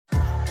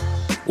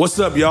What's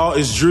up, y'all?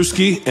 It's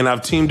Drewski, and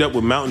I've teamed up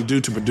with Mountain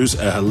Dew to produce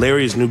a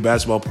hilarious new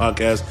basketball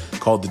podcast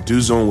called The Dew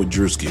Zone with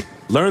Drewski.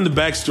 Learn the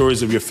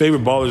backstories of your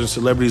favorite ballers and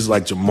celebrities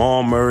like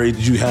Jamal Murray.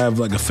 Did you have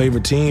like a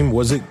favorite team?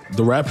 Was it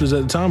the Raptors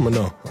at the time or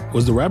no?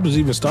 Was the Raptors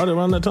even started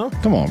around that time?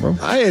 Come on, bro.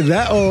 I ain't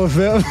that old,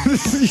 fam.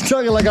 You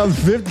talking like I'm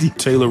 50.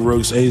 Taylor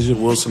Rooks, Asia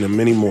Wilson, and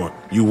many more.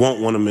 You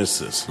won't want to miss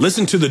this.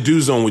 Listen to The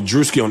Dew Zone with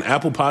Drewski on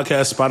Apple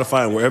Podcasts,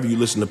 Spotify, and wherever you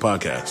listen to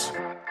podcasts.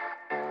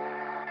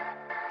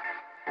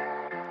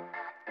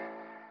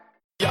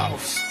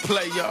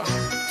 Player,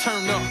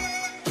 turn up,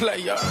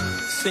 player.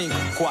 5,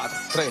 4,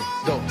 3, 2,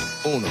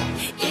 1.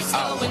 It's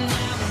going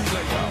down.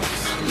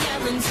 I'm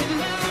yelling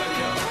timber.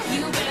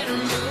 You better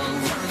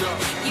move.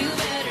 You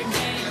better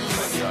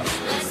dance.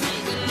 Let's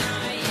make a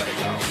night.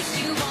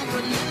 You won't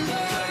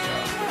remember.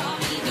 I'll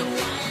be the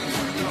one.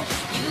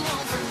 You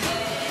won't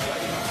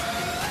forget.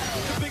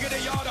 The bigger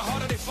they are, the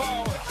harder they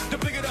fall. The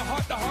bigger the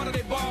heart, the harder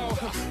they ball.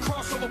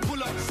 Crossover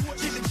pull up,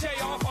 get the J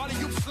off. All of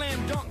you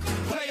slam dunk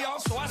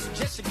playoffs. So I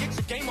suggest you get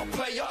your game up,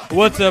 player.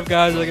 What's up,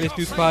 guys? Look at this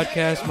news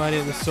podcast. My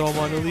name is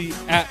Solomon Ali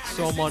at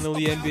Solomon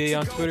Ali NBA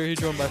on Twitter. He's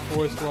joined by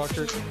Forrest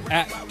Walker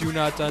at Do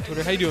Nots on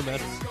Twitter. How you doing, man?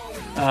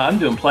 I'm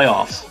doing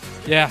playoffs.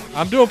 Yeah,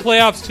 I'm doing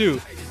playoffs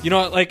too. You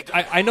know, like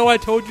I know I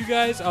told you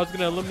guys I was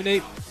gonna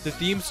eliminate the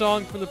theme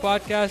song from the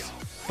podcast,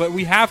 but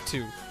we have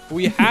to.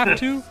 We have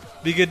to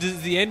because this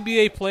is the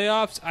NBA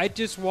playoffs. I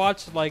just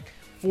watched like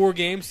 4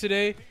 games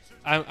today.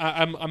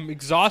 I'm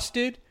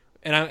exhausted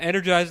and I'm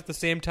energized at the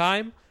same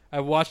time. I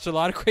watched a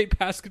lot of great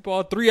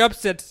basketball. 3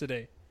 upsets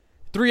today.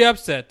 3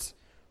 upsets.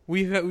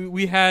 We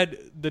had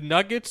the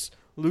Nuggets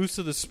lose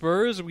to the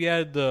Spurs. We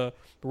had the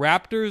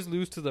Raptors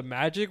lose to the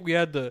Magic. We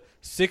had the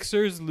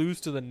Sixers lose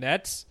to the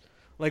Nets.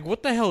 Like,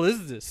 what the hell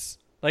is this?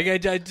 Like,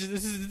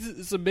 this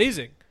is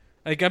amazing.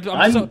 Like,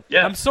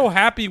 I'm so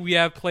happy we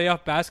have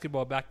playoff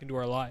basketball back into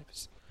our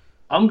lives.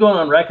 I'm going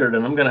on record,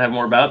 and I'm going to have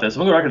more about this. I'm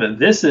going on record that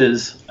this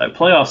is a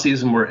playoff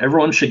season where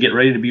everyone should get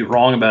ready to be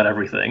wrong about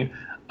everything.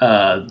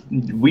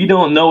 We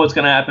don't know what's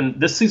going to happen.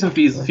 This season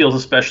feels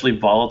especially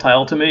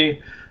volatile to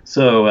me.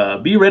 So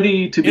be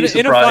ready to be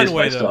surprised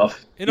by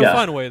stuff. In a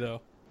fun way,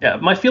 though. Yeah,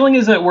 my feeling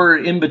is that we're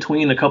in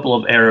between a couple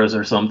of eras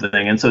or something,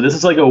 and so this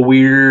is a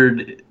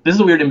weird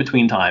in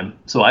between time.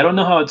 So I don't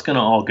know how it's going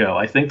to all go.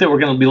 I think that we're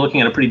going to be looking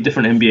at a pretty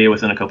different NBA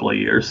within a couple of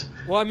years.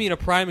 Well, I mean, a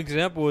prime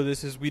example of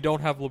this is we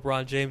don't have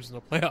LeBron James in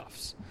the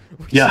playoffs.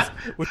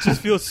 Which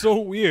just feels so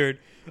weird.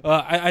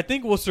 I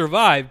think we'll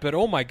survive, but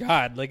oh my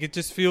god, like it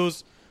just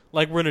feels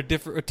like we're in a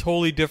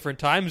totally different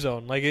time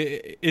zone. Like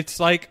it's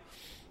like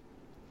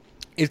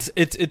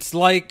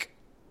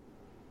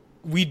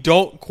we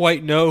don't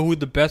quite know who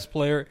the best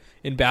player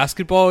in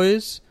basketball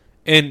is,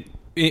 and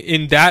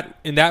in that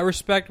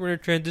respect, we're in a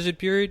transition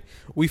period.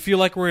 We feel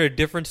like we're in a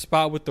different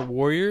spot with the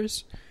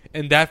Warriors,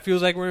 and that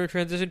feels like we're in a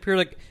transition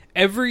period. Like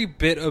every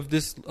bit of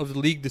the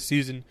league this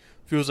season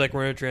feels like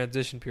we're in a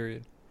transition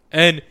period,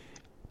 and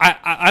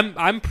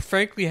I'm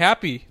frankly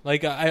happy.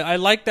 Like I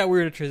like that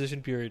we're in a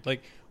transition period.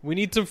 Like we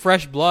need some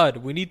fresh blood.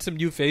 We need some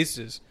new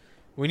faces.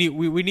 We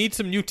need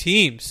some new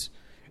teams,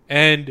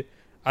 and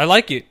I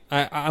like it.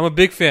 I'm a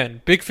big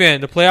fan. Big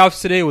fan. The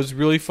playoffs today was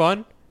really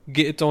fun.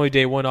 It's only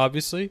day 1,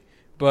 obviously,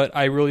 but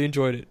I really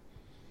enjoyed it.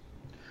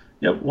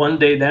 Yep, 1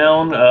 day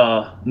down,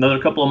 another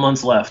couple of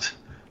months left.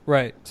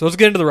 Right. So let's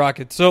get into the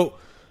Rockets. So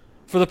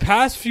for the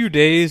past few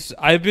days,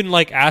 I've been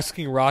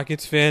asking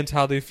Rockets fans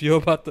how they feel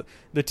about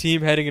the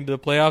team heading into the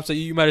playoffs.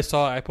 You might have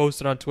saw I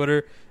posted on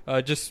Twitter,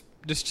 just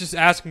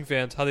asking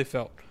fans how they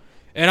felt.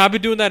 And I've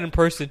been doing that in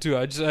person too.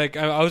 I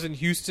was in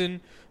Houston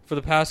for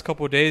the past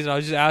couple of days, and I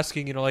was just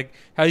asking,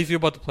 how do you feel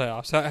about the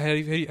playoffs? How do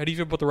you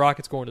feel about the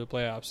Rockets going to the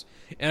playoffs?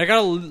 And I got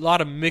a lot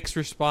of mixed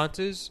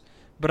responses,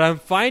 but I'm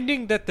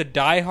finding that the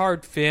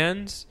diehard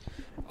fans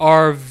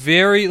are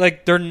very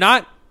they're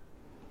not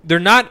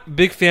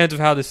big fans of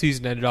how the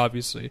season ended.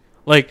 Obviously,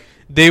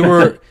 they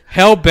were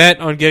hell bent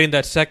on getting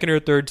that 2nd or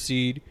 3rd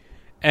seed,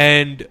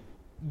 and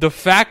the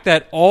fact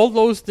that all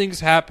those things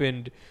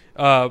happened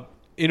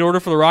in order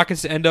for the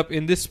Rockets to end up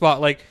in this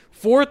spot,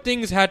 4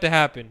 things had to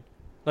happen.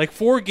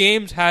 4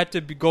 games had to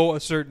go a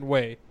certain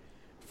way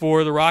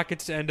for the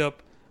Rockets to end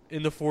up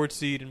in the 4th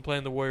seed and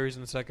playing the Warriors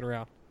in the 2nd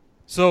round.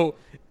 So,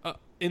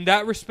 in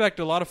that respect,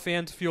 a lot of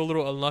fans feel a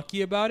little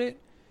unlucky about it.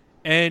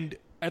 And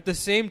at the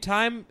same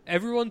time,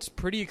 everyone's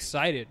pretty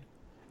excited.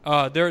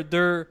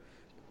 They're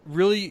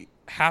really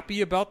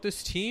happy about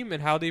this team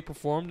and how they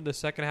performed in the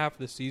second half of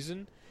the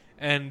season.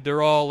 And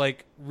they're all,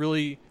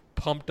 really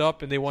pumped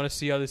up, and they want to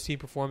see how this team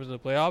performs in the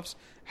playoffs.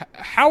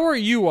 How are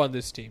you on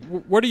this team?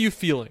 What are you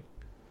feeling?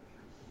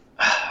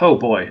 Oh,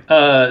 boy.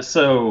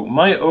 So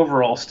my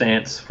overall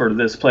stance for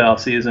this playoff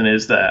season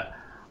is that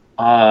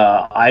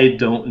I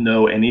don't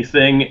know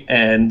anything,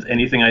 and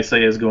anything I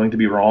say is going to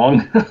be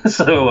wrong.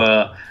 So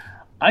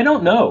I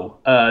don't know.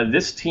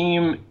 This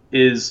team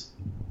has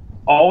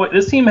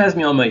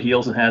me on my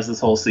heels and has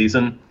this whole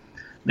season.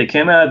 They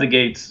came out of the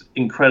gates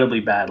incredibly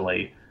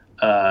badly.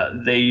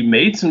 They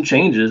made some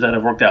changes that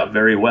have worked out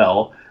very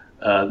well.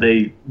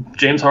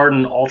 James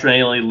Harden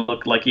alternately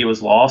looked like he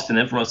was lost, and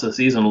then for most of the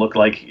season looked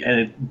like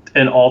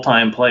an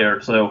all-time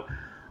player. So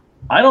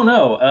I don't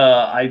know.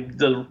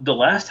 The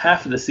last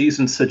half of the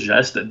season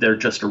suggests that they're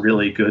just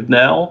really good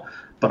now,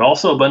 but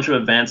also a bunch of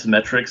advanced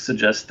metrics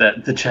suggest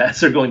that the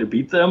Jazz are going to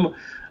beat them.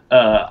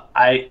 But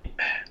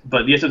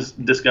you have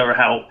to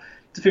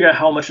figure out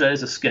how much that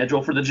is a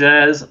schedule for the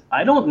Jazz.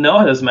 I don't know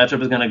how this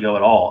matchup is going to go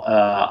at all.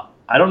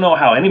 I don't know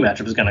how any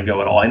matchup is going to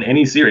go at all in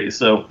any series.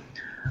 So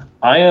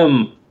I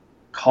am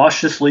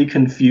cautiously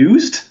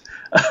confused,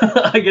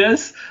 I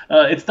guess.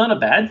 It's not a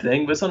bad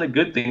thing, but it's not a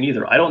good thing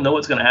either. I don't know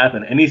what's going to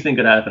happen. Anything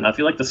could happen. I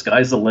feel like the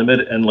sky's the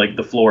limit and like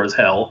the floor is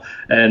hell,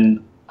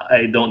 and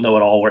I don't know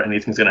at all where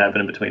anything's going to happen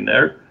in between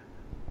there.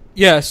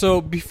 Yeah,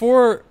 so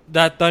before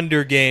that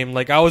Thunder game,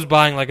 like I was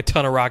buying like a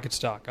ton of Rocket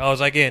stock. I was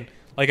like in,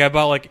 like I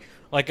bought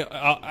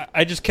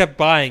I just kept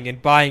buying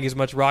and buying as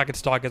much Rocket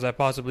stock as I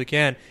possibly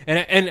can.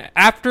 And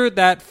after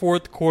that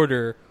fourth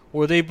quarter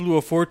where they blew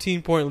a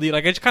 14-point lead,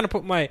 like I just kind of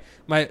put my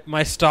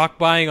stock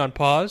buying on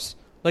pause.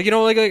 Like, you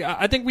know, like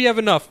I think we have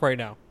enough right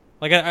now.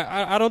 Like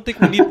I don't think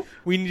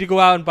we need to go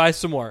out and buy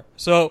some more.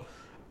 So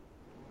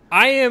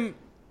I am,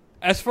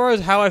 as far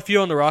as how I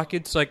feel on the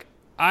Rockets, like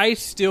I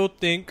still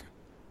think,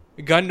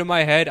 gun to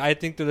my head, I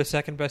think they're the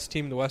second best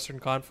team in the Western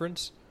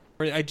Conference.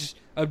 I just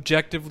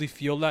objectively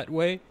feel that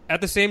way. At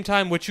the same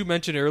time, what you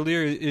mentioned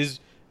earlier is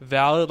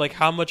valid. Like,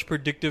 how much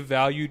predictive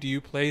value do you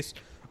place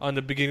on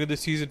the beginning of the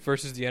season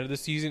versus the end of the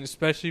season,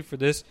 especially for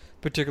this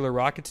particular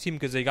Rockets team,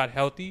 because they got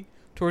healthy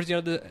towards the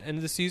end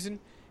of the season,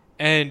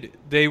 and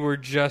they were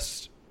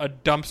just a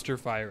dumpster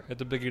fire at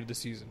the beginning of the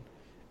season.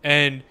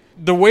 And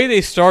the way they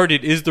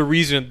started is the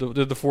reason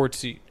they're the fourth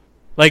seed.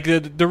 Like,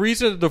 the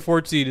reason the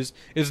fourth seed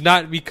is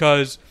not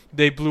because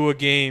they blew a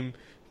game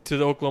to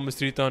the Oklahoma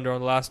City Thunder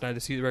on the last night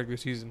of the regular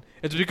season.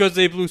 It's because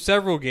they blew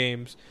several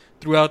games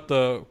throughout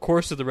the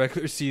course of the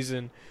regular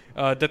season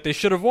that they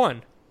should have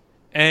won.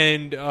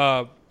 And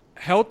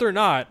health or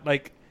not,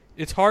 like,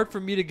 it's hard for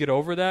me to get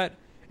over that.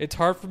 It's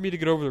hard for me to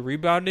get over the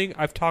rebounding.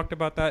 I've talked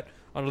about that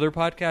on other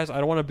podcasts. I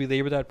don't want to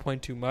belabor that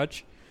point too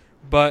much.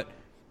 But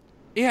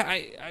yeah,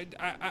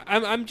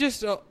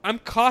 I'm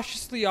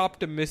cautiously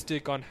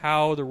optimistic on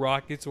how the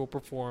Rockets will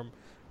perform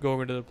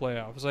going into the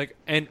playoffs. Like,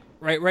 and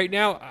right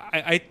now,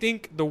 I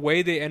think the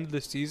way they ended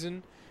the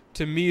season,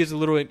 to me, is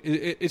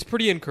it's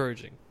pretty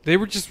encouraging. They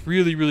were just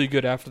really, really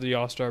good after the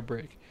All-Star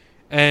break,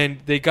 and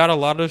they got a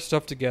lot of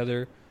stuff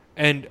together.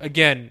 And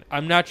again,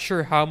 I'm not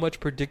sure how much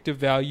predictive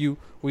value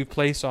we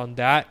place on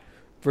that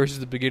versus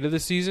the beginning of the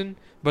season,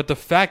 but the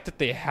fact that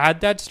they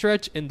had that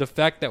stretch and the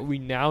fact that we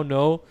now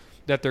know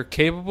that they're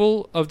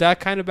capable of that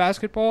kind of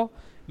basketball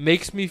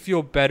makes me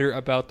feel better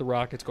about the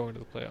Rockets going to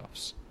the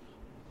playoffs.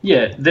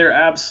 Yeah, they're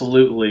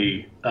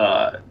absolutely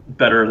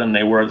better than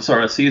they were at the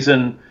start of the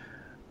season.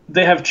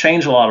 They have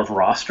changed a lot of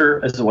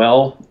roster as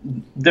well.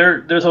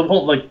 There's a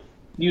whole, like,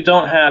 you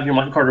don't have your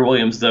Michael Carter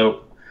Williams,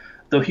 though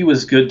he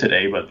was good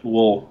today, but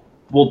we'll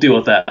deal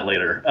with that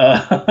later.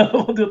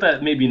 We'll deal with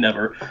that maybe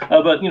never.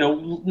 But, you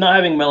know, not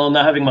having Melo,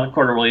 not having Michael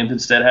Carter Williams,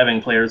 instead having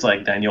players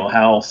like Daniel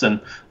House and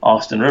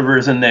Austin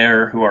Rivers in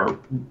there who are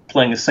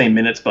playing the same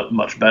minutes but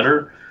much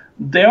better.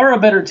 They are a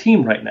better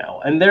team right now,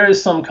 and there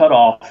is some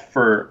cutoff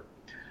for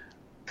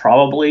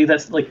probably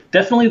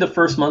definitely the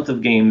first month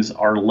of games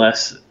are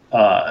less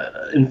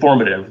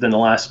informative than the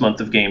last month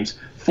of games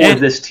for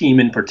this team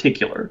in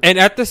particular. And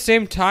at the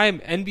same time,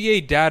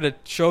 NBA data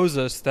shows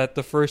us that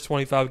the first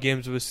 25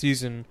 games of a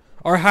season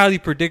are highly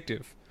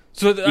predictive.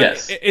 So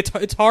yes.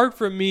 It's hard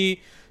for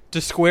me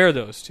to square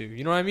those two.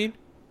 You know what I mean?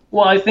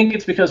 Well, I think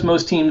it's because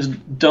most teams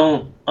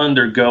don't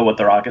undergo what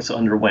the Rockets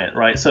underwent,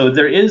 right? So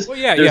there's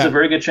a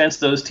very good chance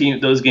those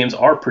games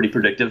are pretty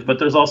predictive, but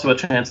there's also a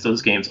chance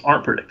those games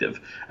aren't predictive.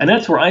 And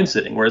that's where I'm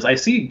sitting. Whereas I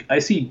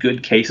see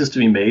good cases to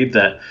be made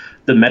that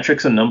the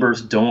metrics and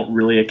numbers don't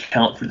really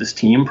account for this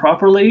team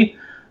properly.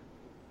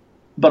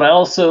 But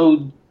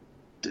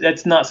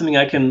that's not something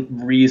I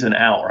can reason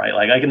out, right?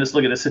 Like, I can just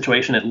look at the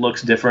situation, it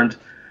looks different,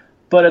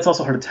 but it's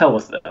also hard to tell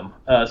with them.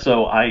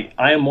 So I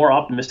am more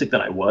optimistic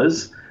than I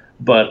was.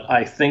 But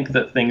I think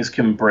that things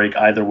can break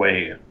either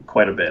way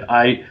quite a bit.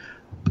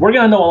 We're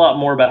going to know a lot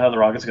more about how the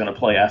Rockets are going to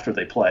play after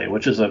they play,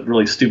 which is a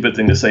really stupid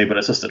thing to say, but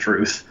it's just the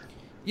truth.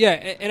 Yeah,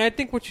 and I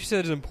think what you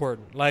said is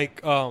important.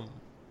 Like,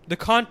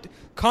 the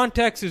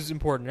context is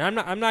important. And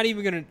I'm not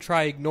even going to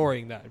try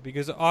ignoring that,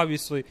 because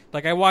obviously,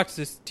 like, I watched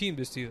this team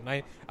this season.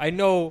 I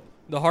know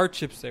the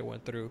hardships they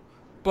went through,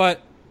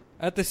 but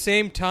at the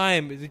same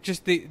time,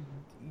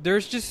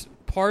 there's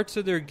just parts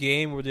of their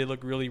game where they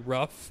look really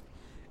rough.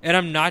 And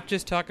I'm not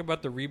just talking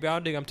about the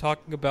rebounding. I'm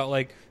talking about,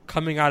 like,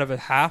 coming out of a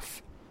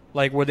half,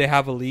 like, where they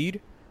have a lead.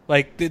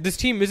 Like, this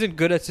team isn't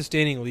good at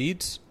sustaining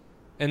leads,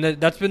 and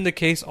that's been the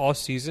case all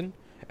season.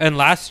 And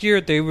last year,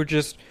 they were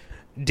just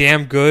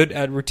damn good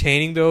at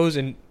retaining those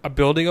and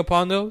building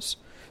upon those.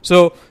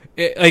 So,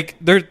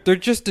 they're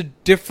just a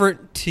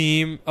different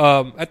team.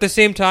 At the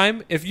same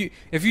time, if you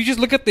just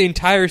look at the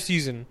entire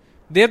season,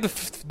 they have the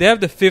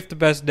fifth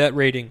best net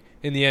rating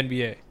in the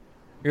NBA.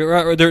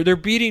 They're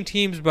beating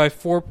teams by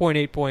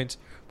 4.8 points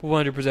per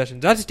 100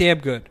 possessions. That's damn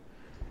good.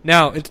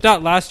 Now, it's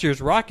not last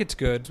year's Rockets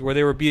goods where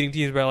they were beating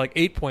teams by like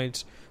 8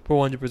 points per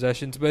 100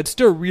 possessions, but it's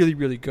still really,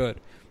 really good.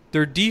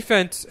 Their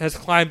defense has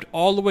climbed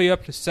all the way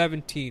up to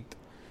 17th,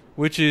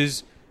 which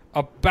is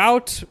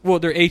about, well,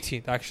 they're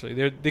 18th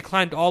actually. They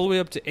climbed all the way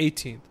up to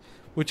 18th,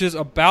 which is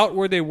about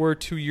where they were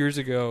 2 years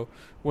ago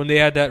when they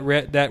had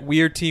that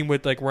weird team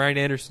with like Ryan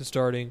Anderson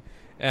starting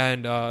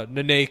and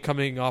Nene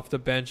coming off the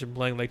bench and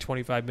playing like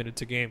 25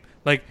 minutes a game.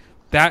 Like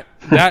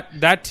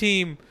that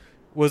team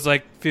was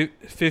like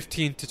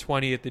 15 to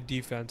 20 at the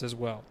defense as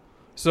well.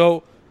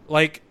 So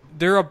like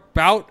they're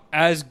about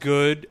as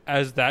good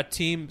as that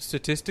team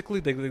statistically.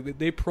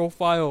 They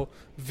profile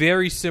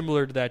very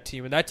similar to that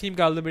team, and that team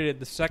got eliminated in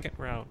the second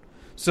round.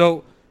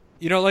 So,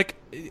 you know, like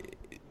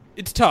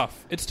it's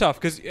tough. It's tough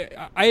because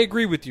I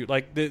agree with you.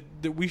 Like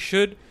that we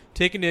should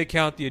take into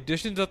account the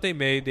additions that they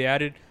made. They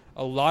added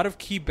a lot of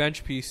key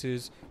bench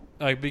pieces.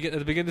 Like at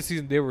the beginning of the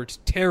season, they were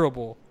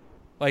terrible.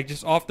 Like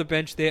just off the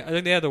bench, I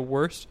think they had the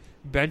worst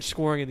bench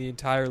scoring in the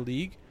entire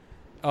league.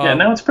 Yeah,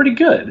 now it's pretty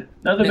good.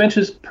 Now the bench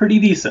is pretty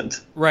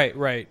decent.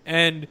 Right.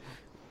 And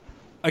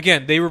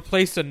again, they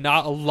replaced a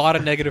lot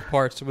of negative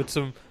parts with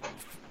some,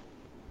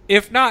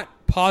 if not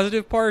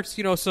positive parts,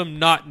 you know, some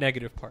not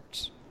negative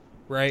parts.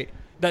 Right?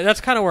 That's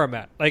kind of where I'm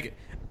at. Like,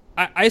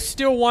 I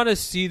still want to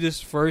see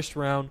this first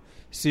round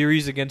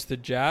series against the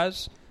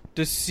Jazz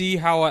to see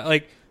how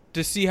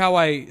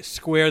I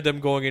square them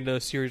going into a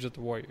series with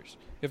the Warriors.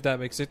 If that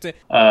makes sense.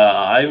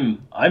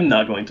 I'm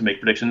not going to make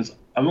predictions.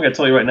 I'm going to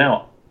tell you right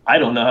now. I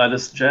don't know how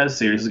this Jazz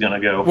series is going to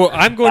go. Well,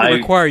 I'm going to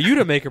require you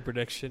to make a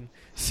prediction.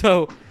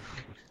 So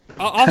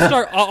I'll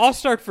start. I'll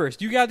start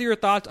first. You gather your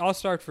thoughts. I'll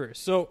start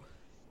first. So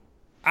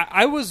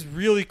I was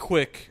really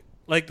quick.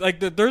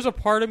 There's a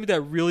part of me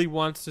that really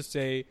wants to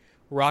say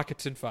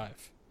Rockets in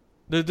 5.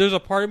 There's a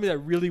part of me that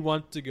really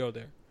wants to go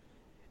there.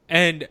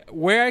 And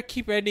where I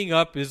keep ending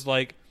up is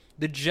like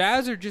the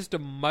Jazz are just a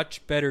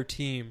much better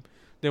team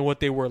than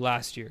what they were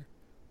last year.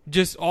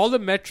 Just all the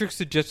metrics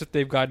suggest that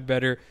they've gotten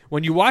better.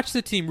 When you watch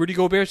the team, Rudy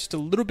Gobert's just a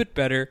little bit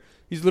better.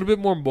 He's a little bit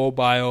more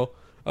mobile.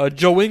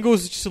 Joe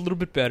Ingles is just a little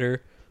bit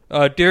better.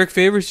 Derek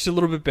Favors just a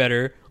little bit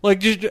better. Like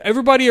just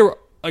everybody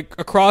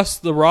across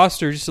the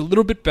roster is just a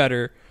little bit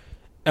better.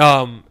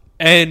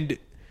 And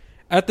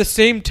at the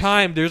same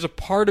time, there's a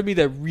part of me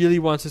that really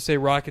wants to say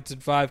Rockets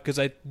in 5 because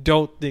I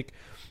don't think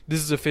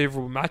this is a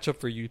favorable matchup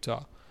for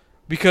Utah.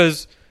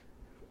 Because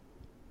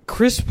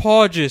Chris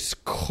Paul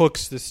just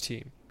cooks this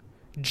team.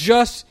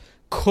 Just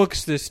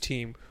cooks this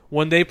team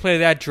when they play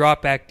that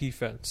drop back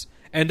defense.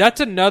 And that's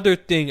another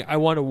thing I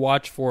want to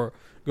watch for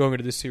going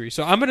into this series.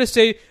 So I'm going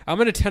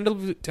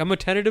to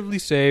tentatively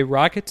say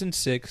Rockets in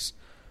 6.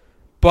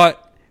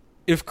 But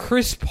if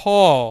Chris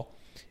Paul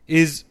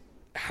is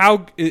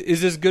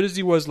as good as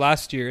he was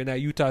last year in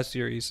that Utah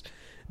series,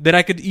 then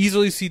I could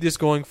easily see this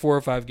going 4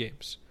 or 5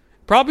 games.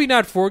 Probably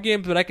not 4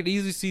 games, but I could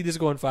easily see this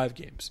going 5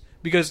 games.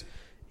 Because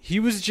he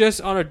was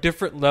just on a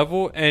different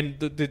level, and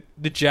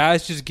the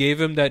Jazz just gave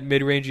him that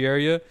mid-range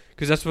area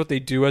because that's what they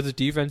do as a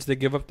defense. They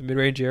give up the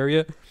mid-range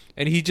area,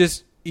 and he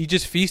just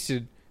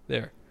feasted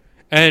there.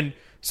 And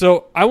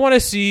so I want to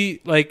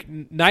see, like,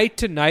 night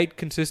to night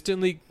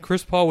consistently.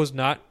 Chris Paul was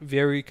not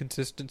very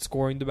consistent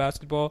scoring the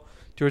basketball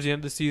towards the end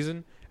of the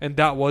season, and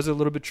that was a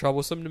little bit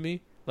troublesome to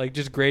me. Like,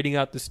 just grading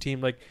out this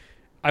team, like,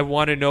 I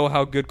want to know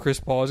how good Chris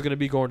Paul is going to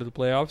be going to the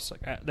playoffs.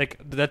 Like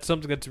that's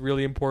something that's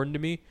really important to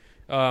me.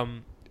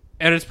 And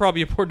it's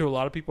probably important to a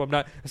lot of people.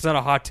 It's not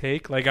a hot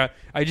take. Like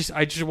I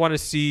just want to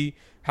see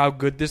how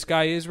good this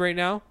guy is right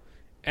now.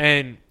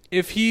 And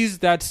if he's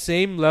that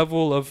same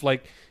level of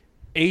like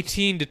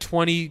 18 to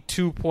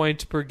 22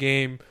 points per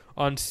game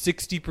on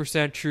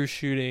 60% true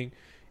shooting,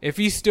 if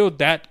he's still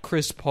that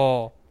Chris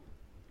Paul,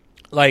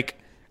 like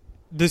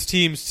this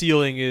team's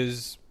ceiling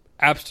is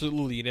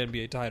absolutely an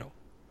NBA title.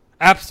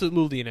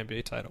 Absolutely an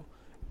NBA title.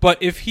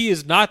 But if he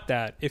is not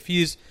that, if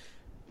he's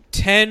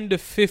 10 to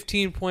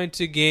 15 points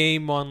a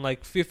game on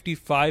like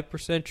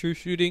 55% true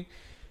shooting,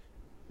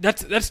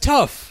 that's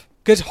tough.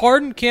 Because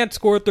Harden can't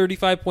score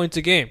 35 points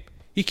a game.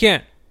 He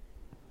can't.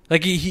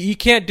 Like he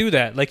can't do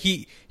that. Like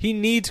he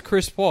needs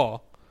Chris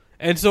Paul.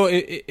 And so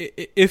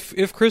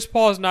if Chris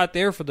Paul is not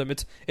there for them,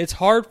 it's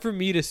hard for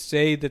me to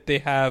say that they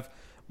have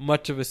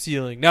much of a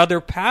ceiling. Now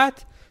their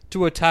path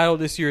to a title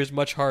this year is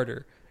much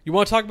harder. You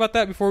want to talk about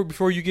that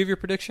before you give your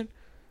prediction?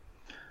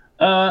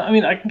 I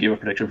mean, I can give a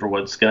prediction for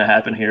what's going to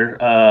happen here.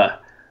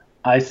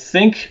 I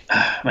think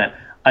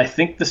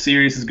the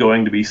series is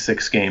going to be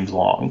 6 games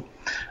long.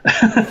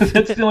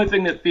 That's the only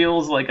thing that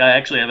feels like I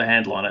actually have a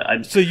handle on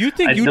it. So you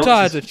think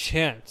Utah has a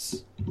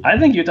chance? I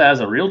think Utah has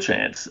a real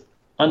chance,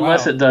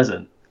 unless it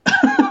doesn't.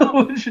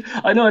 Which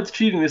I know it's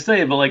cheating to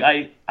say, but like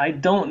I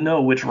don't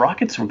know which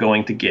Rockets we're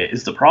going to get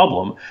is the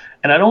problem,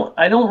 and I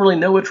don't really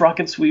know which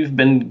Rockets we've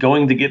been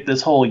going to get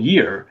this whole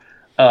year,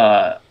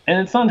 and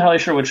it's not entirely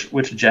sure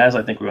which Jazz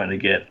I think we're going to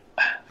get.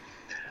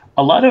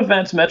 A lot of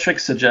advanced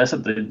metrics suggest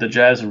that the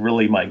Jazz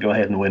really might go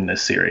ahead and win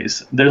this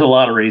series. There's a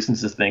lot of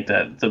reasons to think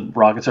that the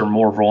Rockets are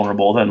more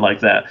vulnerable than like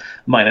that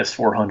minus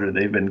 400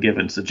 they've been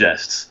given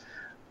suggests.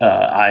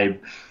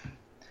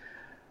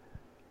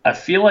 I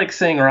feel like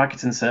saying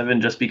Rockets in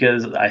 7 just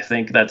because I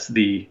think that's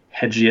the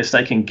hedgiest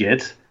I can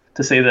get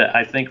to say that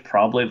I think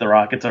probably the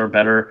Rockets are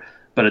better,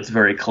 but it's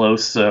very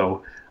close.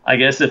 So I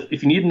guess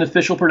if you need an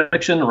official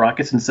prediction,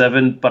 Rockets in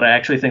 7, but I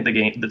actually think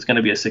that's going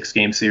to be a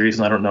 6-game series,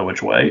 and I don't know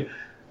which way.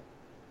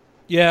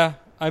 Yeah,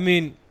 I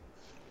mean,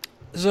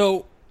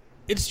 so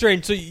it's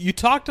strange. So you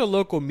talk to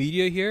local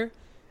media here,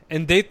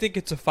 and they think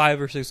it's a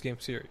 5 or 6 game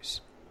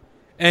series,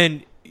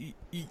 and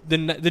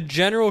the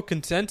general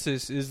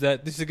consensus is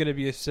that this is going to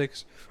be a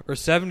 6 or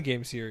 7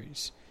 game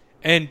series,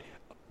 and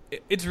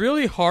it's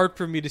really hard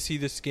for me to see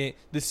this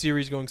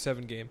series going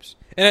 7 games.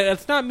 And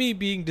that's not me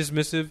being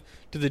dismissive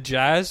to the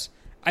Jazz.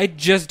 I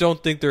just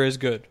don't think they're as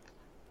good.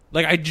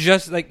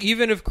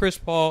 Even if Chris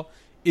Paul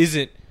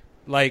isn't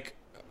like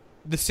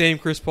the same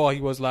Chris Paul he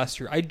was last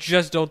year, I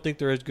just don't think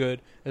they're as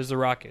good as the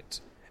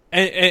Rockets.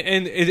 And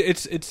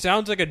it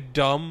sounds like a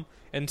dumb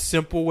and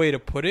simple way to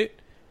put it,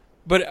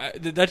 but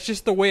that's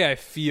just the way I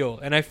feel.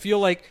 And I feel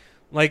like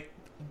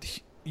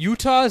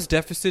Utah's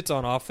deficits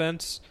on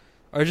offense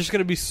are just going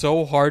to be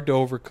so hard to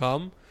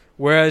overcome,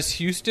 whereas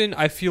Houston,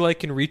 I feel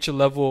like, can reach a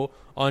level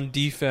on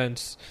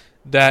defense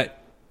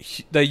that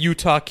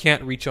Utah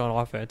can't reach on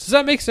offense. Does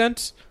that make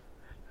sense?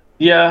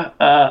 Yeah,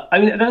 I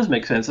mean, it does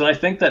make sense. And I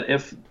think that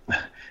if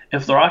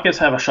the Rockets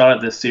have a shot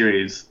at this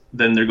series,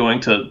 then they're going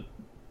to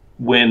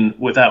win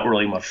without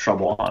really much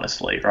trouble,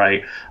 honestly,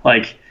 right?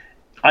 Like,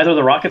 either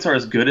the Rockets are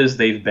as good as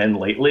they've been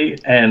lately,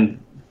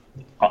 and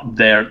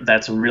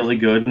that's really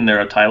good, and they're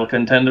a title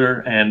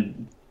contender,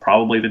 and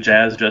probably the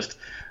Jazz just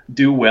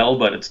do well,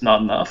 but it's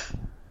not enough.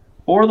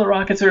 Or the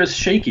Rockets are as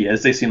shaky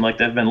as they seem like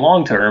they've been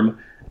long term,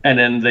 and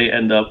then they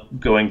end up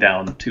going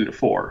down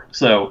 2-4.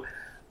 So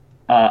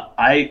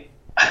I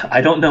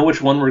don't know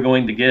which one we're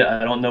going to get.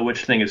 I don't know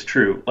which thing is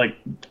true. Like,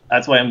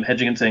 that's why I'm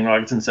hedging and saying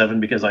Rockets in 7,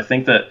 because I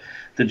think that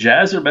the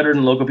Jazz are better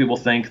than local people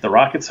think. The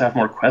Rockets have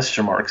more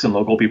question marks than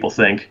local people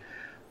think.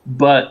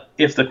 But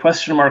if the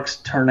question marks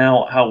turn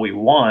out how we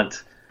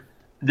want,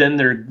 then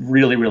they're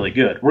really, really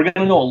good. We're going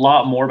to know a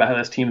lot more about how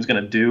this team is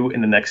going to do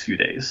in the next few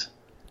days.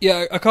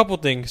 Yeah, a couple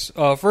things.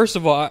 First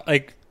of all,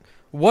 like,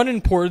 one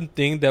important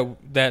thing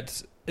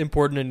that's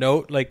important to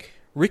note, like,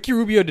 Ricky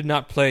Rubio did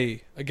not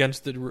play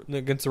against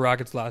the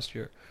Rockets last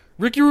year.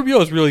 Ricky Rubio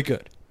is really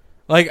good.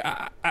 Like,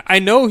 I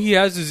know he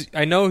has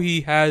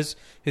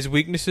his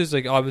weaknesses.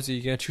 Like, obviously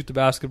he can't shoot the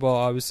basketball.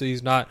 Obviously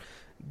he's not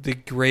the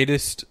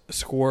greatest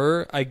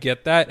scorer. I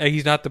get that. And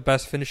he's not the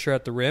best finisher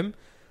at the rim.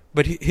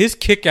 But his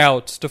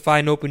kickouts to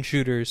find open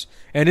shooters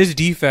and his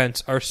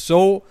defense are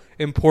so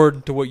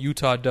important to what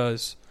Utah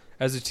does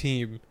as a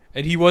team.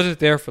 And he wasn't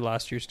there for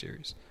last year's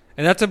series.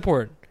 And that's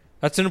important.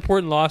 That's an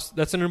important loss.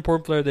 That's an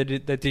important player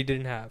that they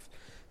didn't have.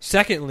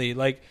 Secondly,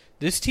 like,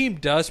 this team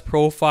does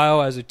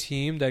profile as a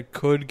team that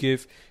could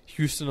give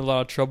Houston a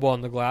lot of trouble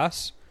on the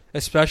glass,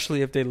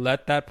 especially if they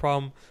let that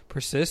problem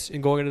persist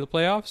in going into the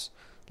playoffs.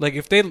 Like,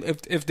 if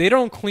they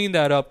don't clean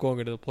that up going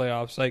into the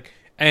playoffs, like,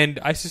 and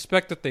I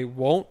suspect that they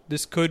won't,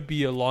 this could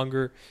be a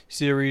longer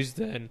series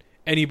than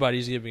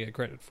anybody's giving it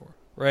credit for,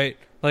 right?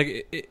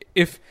 Like,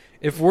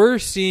 if we're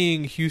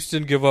seeing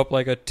Houston give up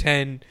like a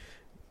 10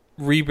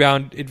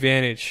 rebound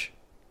advantage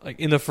like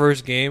in the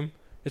first game,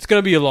 it's going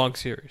to be a long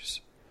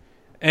series.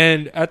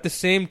 And at the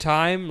same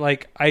time,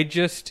 like, I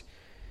just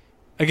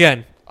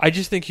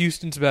think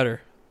Houston's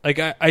better. Like,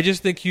 I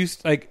just think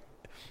Houston, like,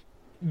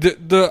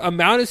 the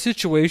amount of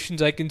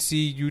situations I can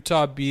see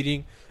Utah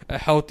beating a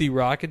healthy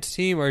Rockets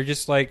team are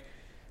just like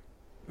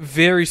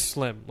very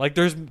slim. Like,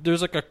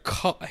 there's like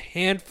a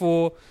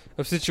handful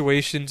of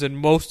situations, and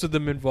most of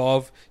them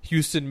involve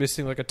Houston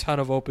missing like a ton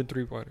of open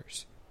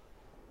 3-pointers.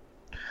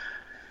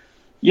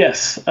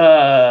 Yes,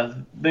 I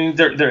mean,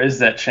 there is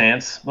that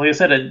chance. Like I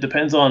said, it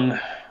depends on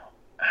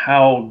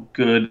how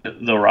good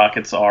the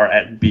Rockets are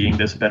at being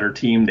this better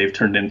team they've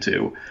turned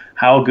into.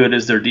 How good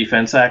is their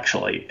defense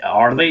actually?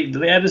 Do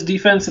they have this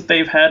defense that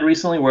they've had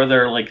recently where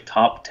they're like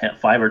top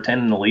 5 or 10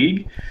 in the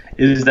league?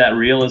 Is that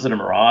real? Is it a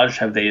mirage?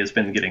 Have they just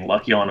been getting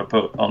lucky on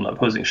the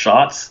opposing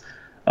shots?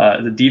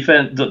 The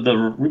defense,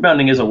 the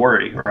rebounding is a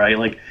worry, right?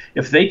 Like,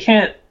 if they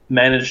can't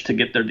manage to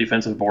get their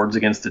defensive boards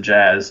against the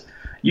Jazz,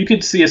 you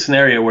could see a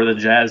scenario where the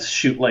Jazz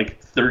shoot like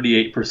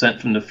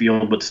 38% from the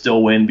field but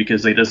still win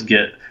because they just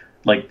get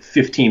like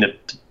 15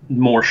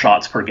 more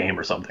shots per game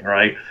or something,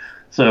 right?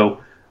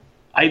 So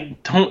I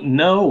don't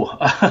know.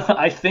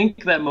 I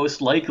think that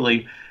most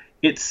likely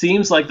it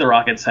seems like the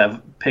Rockets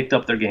have picked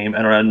up their game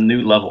and are at a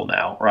new level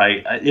now,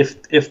 right?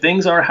 If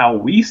things are how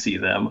we see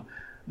them,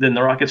 then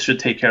the Rockets should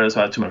take care of this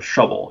without too much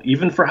trouble,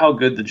 even for how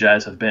good the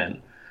Jazz have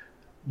been.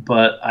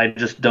 But I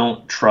just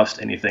don't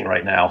trust anything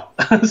right now.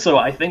 So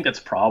I think that's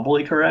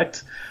probably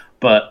correct,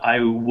 but I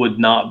would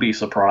not be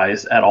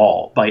surprised at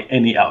all by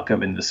any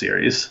outcome in the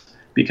series,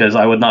 because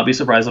I would not be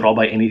surprised at all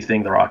by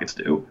anything the Rockets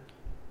do.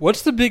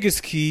 What's the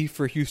biggest key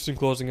for Houston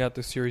closing out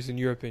this series, in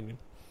your opinion?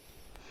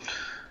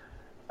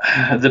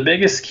 The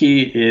biggest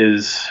key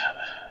is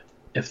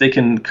if they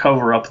can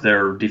cover up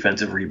their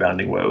defensive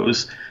rebounding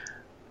woes,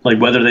 like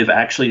whether they've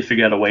actually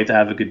figured out a way to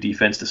have a good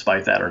defense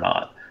despite that or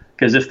not.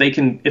 Because if they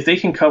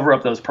can cover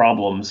up those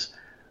problems,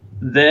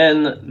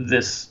 then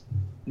this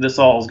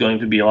all is going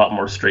to be a lot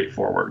more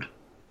straightforward.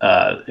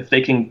 If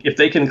they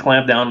can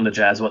clamp down on the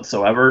Jazz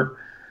whatsoever,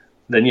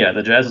 then yeah,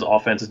 the Jazz's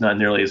offense is not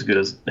nearly as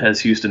good as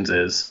Houston's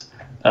is.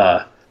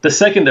 The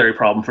secondary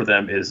problem for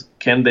them is,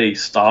 can they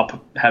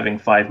stop having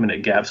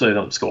 5-minute gaps so they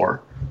don't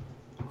score?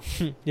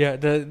 Yeah,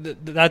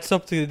 that's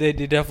something that they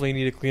definitely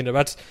need to clean up.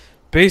 That's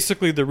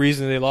basically the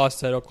reason they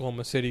lost that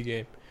Oklahoma City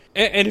game.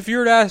 And if you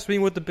were to ask me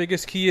what the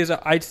biggest key is,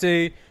 I'd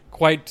say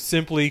quite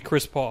simply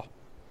Chris Paul.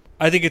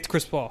 I think it's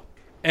Chris Paul.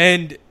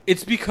 And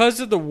it's because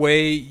of the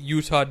way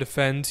Utah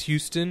defends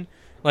Houston.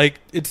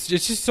 Like, it's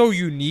just so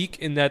unique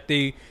in that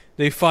they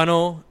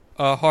funnel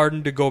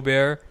Harden to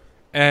Gobert,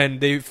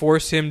 and they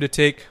force him to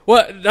take...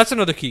 Well, that's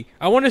another key.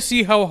 I want to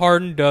see how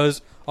Harden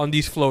does on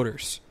these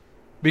floaters.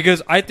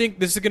 Because I think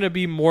this is going to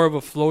be more of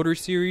a floater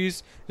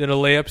series than a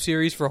layup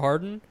series for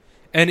Harden.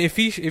 And if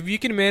you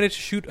can manage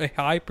to shoot a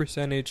high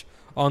percentage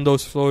on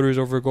those floaters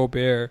over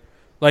Gobert,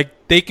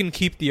 like, they can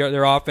keep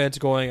their offense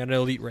going at an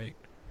elite rate.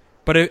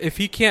 But if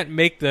he can't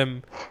make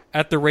them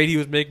at the rate he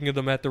was making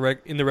them at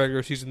in the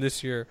regular season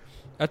this year,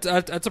 that's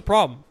a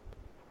problem.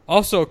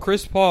 Also,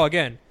 Chris Paul,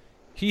 again,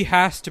 he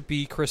has to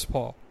be Chris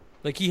Paul.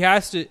 Like, he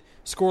has to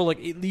score like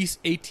at least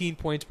 18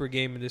 points per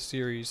game in this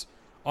series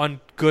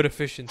on good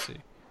efficiency.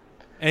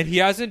 And he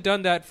hasn't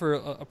done that for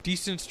a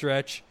decent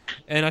stretch.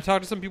 And I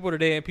talked to some people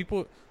today,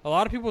 and a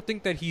lot of people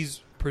think that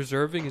he's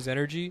preserving his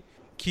energy,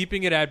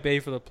 keeping it at bay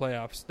for the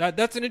playoffs.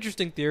 That's an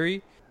interesting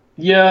theory.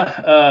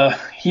 Yeah,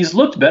 he's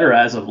looked better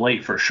as of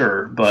late for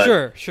sure. But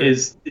sure.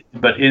 Is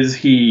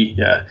he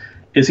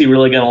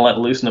really going to let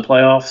loose in the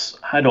playoffs?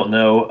 I don't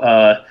know.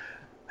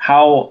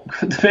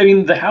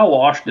 The how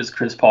washed is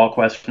Chris Paul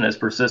question has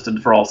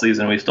persisted for all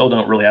season. We still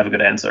don't really have a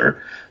good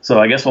answer. So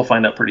I guess we'll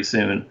find out pretty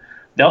soon.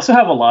 They also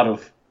have a lot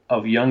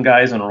of young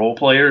guys and role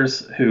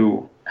players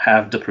who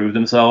have to prove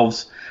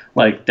themselves.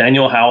 Like,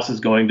 Daniel House is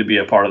going to be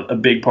a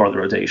big part of the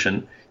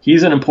rotation.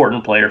 He's an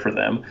important player for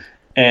them,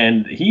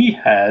 and he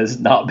has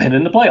not been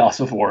in the playoffs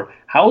before.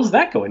 How is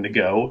that going to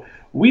go?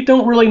 We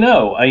don't really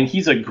know. I mean,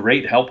 he's a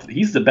great help.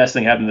 He's the best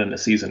thing happened in the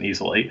season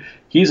easily.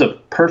 He's a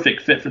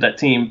perfect fit for that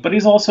team, but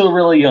he's also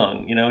really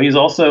young. You know, he's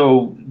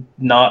also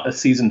not a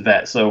seasoned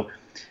vet, so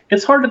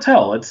it's hard to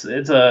tell.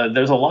 There's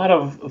a lot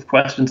of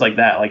questions like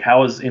that. Like,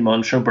 how is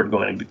Iman Shumpert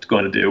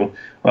going to do?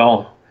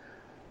 Well,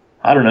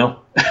 I don't know.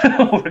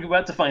 We're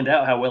about to find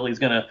out how well he's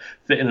going to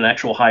fit in an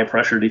actual high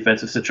pressure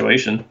defensive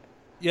situation.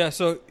 Yeah,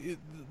 so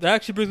that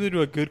actually brings me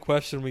to a good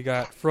question we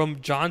got from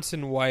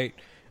Johnson White.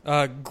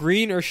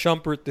 Green or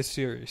Shumpert this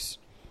series?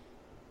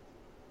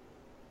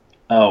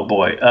 Oh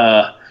boy,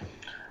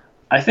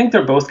 I think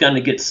they're both going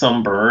to get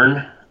some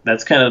burn.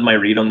 That's kind of my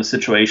read on the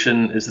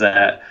situation, is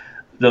that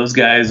those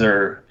guys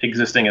are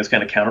existing as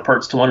kind of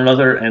counterparts to one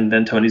another, and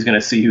then Tony's going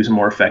to see who's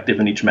more effective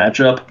in each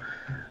matchup.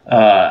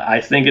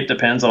 I think it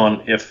depends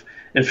on if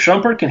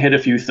Shumpert can hit a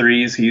few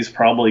threes, he's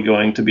probably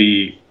going to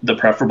be the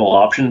preferable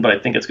option, but I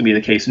think it's going to be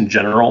the case in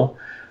general.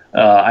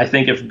 I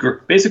think if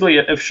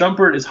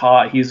Shumpert is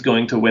hot, he's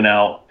going to win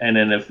out, and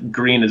then if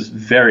Green is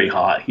very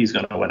hot, he's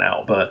going to win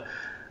out. But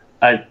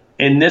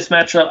in this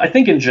matchup, I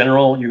think in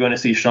general, you're going to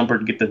see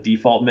Shumpert get the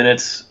default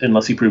minutes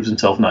unless he proves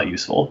himself not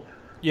useful.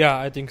 Yeah,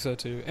 I think so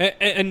too.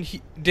 And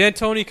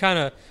D'Antoni kind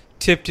of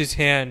tipped his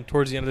hand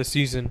towards the end of the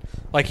season.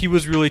 Like, he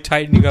was really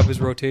tightening up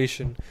his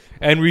rotation.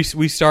 And we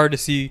started to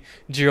see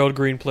Gerald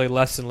Green play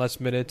less and less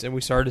minutes, and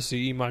we started to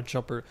see Iman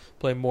Shumpert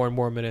play more and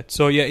more minutes.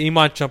 So, yeah,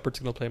 Iman Shumpert's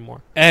going to play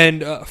more.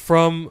 And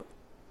from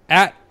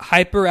at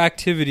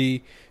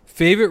Hyperactivity,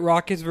 favorite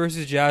Rockets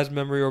versus Jazz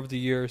memory over the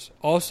years.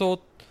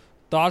 Also,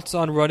 thoughts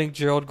on running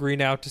Gerald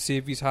Green out to see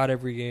if he's hot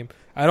every game.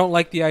 I don't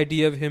like the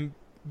idea of him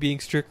being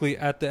strictly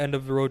at the end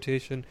of the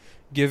rotation,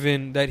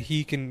 given that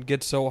he can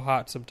get so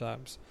hot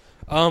sometimes.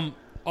 On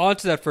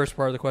to that first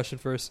part of the question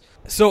first.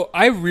 So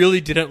I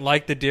really didn't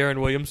like the Deron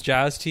Williams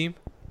Jazz team.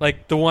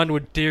 Like, the one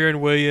with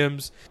Deron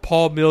Williams,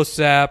 Paul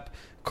Millsap,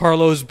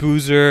 Carlos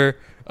Boozer,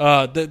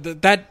 Andre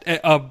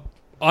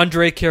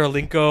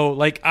Karolinko.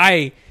 Like,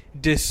 I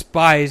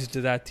despised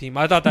that team.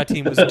 I thought that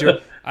team was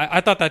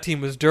I thought that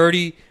team was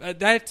dirty.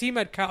 That team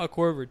had Kyle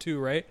Korver too,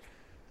 right?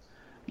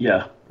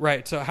 Yeah.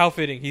 Right. So how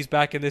fitting. He's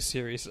back in this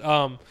series.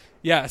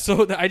 Yeah,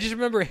 so I just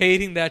remember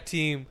hating that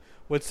team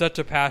with such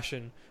a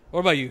passion. What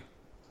about you?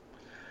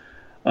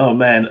 Oh,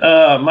 man.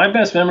 My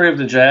best memory of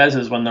the Jazz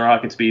is when the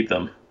Rockets beat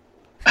them.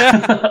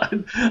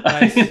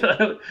 Nice.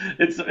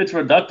 It's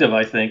reductive,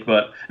 I think.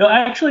 But no,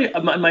 actually,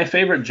 my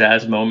favorite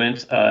Jazz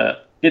moment,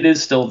 it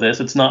is still this.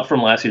 It's not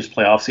from last year's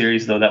playoff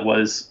series, though that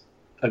was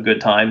a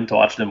good time to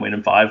watch them win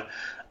in 5.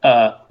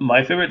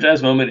 My favorite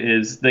Jazz moment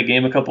is the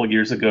game a couple of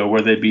years ago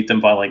where they beat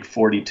them by like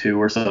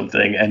 42 or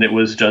something, and it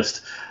was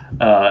just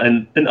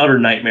an utter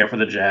nightmare for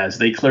the Jazz.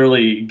 They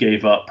clearly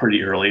gave up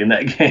pretty early in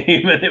that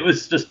game, and it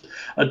was just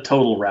a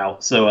total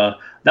rout. So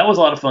that was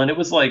a lot of fun. It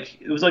was like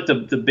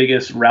the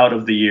biggest rout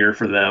of the year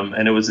for them,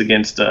 and it was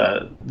against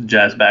the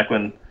Jazz back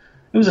when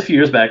it was a few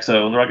years back.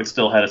 So the Rockets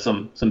still had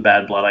some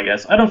bad blood, I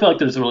guess. I don't feel like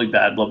there's really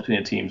bad blood between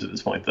the teams at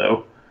this point,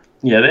 though.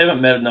 Yeah, they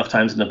haven't met enough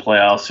times in the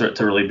playoffs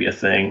to really be a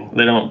thing.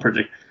 They don't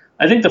predict.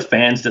 I think the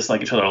fans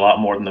dislike each other a lot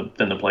more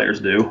than the players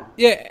do.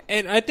 Yeah,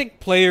 and I think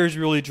players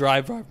really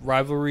drive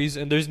rivalries,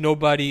 and there's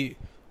nobody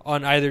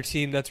on either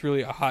team that's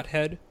really a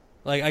hothead.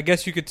 Like, I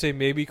guess you could say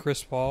maybe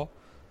Chris Paul,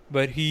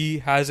 but he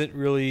hasn't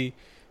really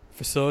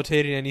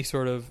facilitated any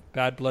sort of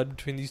bad blood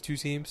between these two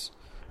teams.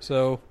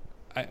 So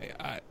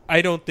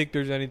I don't think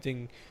there's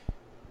anything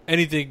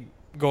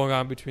going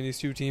on between these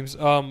two teams.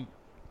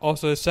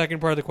 Also, the second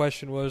part of the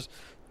question was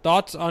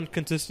thoughts on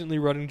consistently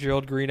running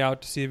Gerald Green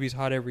out to see if he's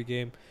hot every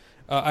game.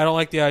 I don't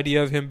like the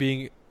idea of him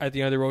being at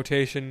the end of the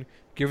rotation,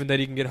 given that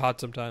he can get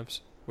hot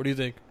sometimes. What do you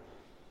think?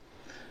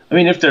 I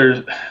mean,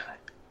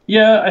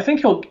 I think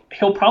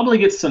he'll probably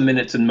get some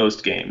minutes in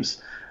most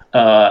games.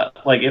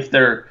 Like if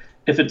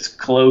it's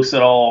close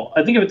at all,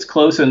 I think if it's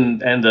close and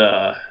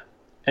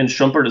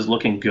Shumpert is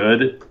looking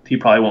good, he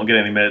probably won't get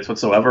any minutes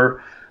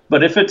whatsoever.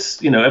 But if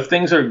if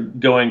things are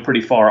going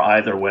pretty far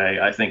either way,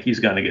 I think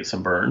he's going to get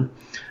some burn.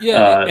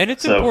 Yeah, and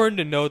it's important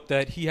to note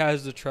that he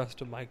has the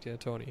trust of Mike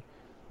D'Antoni.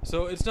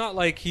 So it's not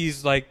like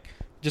he's like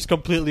just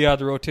completely out of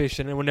the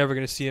rotation and we're never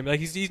going to see him. Like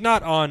he's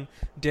not on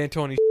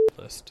D'Antoni's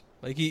list.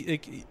 Like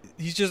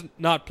he's just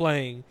not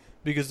playing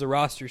because the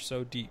roster's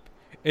so deep.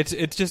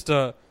 It's just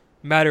a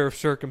matter of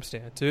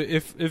circumstance.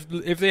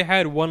 If they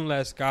had one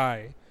less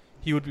guy,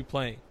 he would be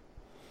playing.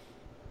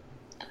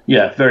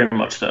 Yeah, very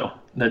much so.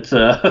 That's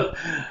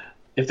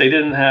if they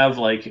didn't have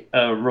like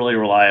a really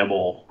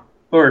reliable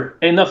or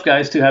enough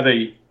guys to have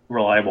a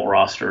reliable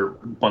roster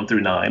 1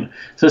 through 9.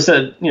 So it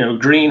said,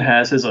 Green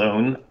has his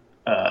own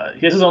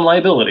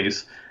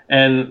liabilities,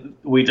 and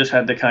we just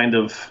had to kind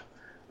of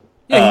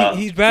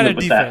he's bad at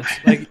defense.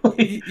 Like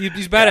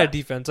he's bad at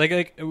defense.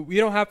 Like we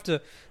don't have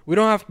to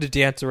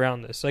dance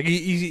around this. Like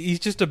he's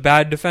just a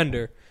bad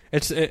defender.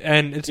 It's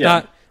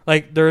not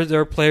like there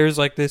are players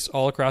like this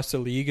all across the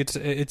league.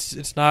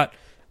 It's not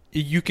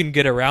you can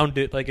get around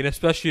it. Like, and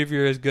especially if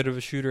you're as good of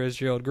a shooter as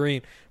Gerald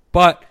Green,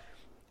 but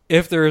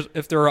if there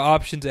are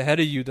options ahead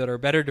of you that are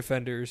better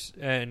defenders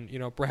and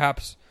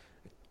perhaps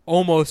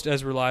almost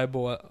as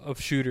reliable of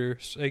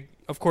shooters, like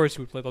of course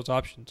you would play those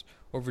options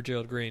over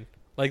Gerald Green.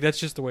 Like that's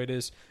just the way it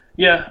is.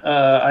 Yeah,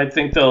 I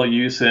think they'll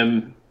use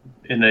him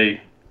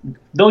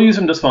they'll use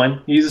him just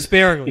fine. He's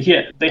sparingly.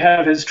 They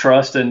have his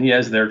trust and he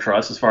has their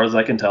trust as far as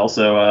I can tell.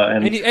 So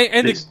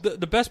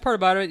the best part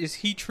about it is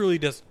he truly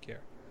doesn't care.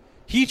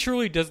 He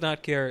truly does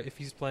not care if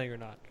he's playing or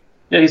not.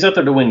 Yeah, he's out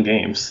there to win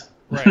games.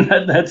 Right.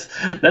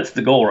 That's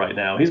the goal right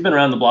now. He's been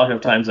around the block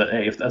enough times that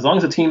as long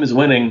as the team is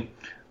winning,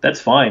 that's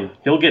fine.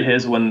 He'll get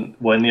his when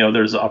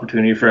there's an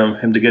opportunity for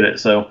him to get it.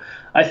 So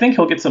I think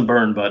he'll get some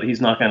burn, but he's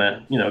not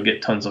gonna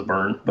get tons of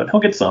burn. But he'll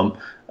get some.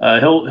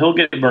 He'll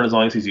get burn as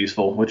long as he's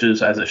useful, which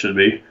is as it should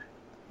be.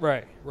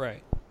 Right,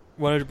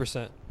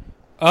 100%.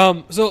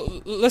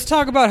 So let's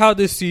talk about how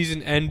this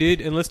season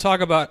ended, and let's talk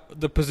about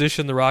the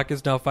position the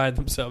Rockets now find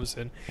themselves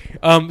in.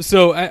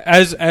 So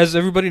as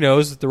everybody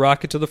knows, the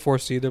Rockets are the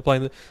 4th seed. They're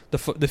playing the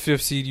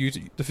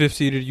 5th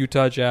seeded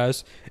Utah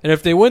Jazz, and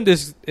if they win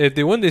this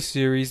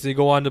series, they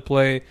go on to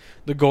play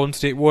the Golden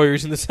State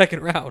Warriors in the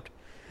second round,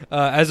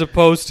 as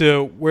opposed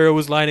to where it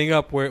was lining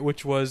up,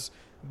 which was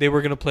they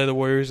were going to play the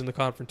Warriors in the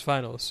conference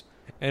finals,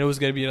 and it was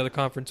going to be another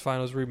conference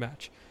finals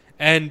rematch.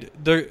 And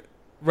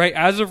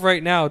as of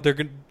right now,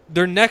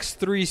 their next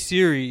 3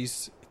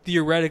 series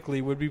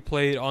theoretically would be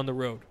played on the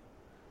road,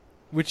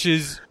 which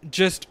is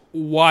just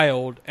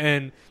wild.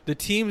 And the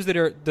teams that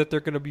they're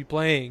going to be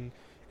playing,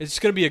 it's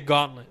going to be a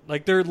gauntlet.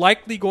 Like they're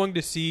likely going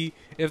to see,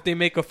 if they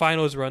make a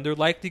finals run, they're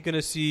likely going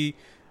to see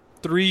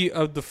 3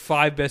 of the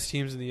 5 best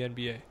teams in the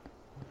NBA.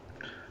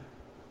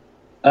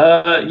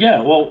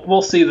 Yeah, well,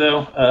 we'll see though.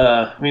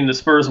 I mean, the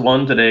Spurs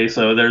won today,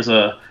 so there's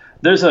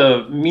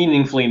a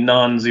meaningfully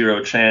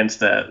non-zero chance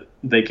that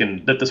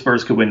the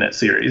Spurs could win that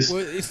series.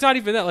 Well, it's not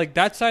even that. Like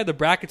that side of the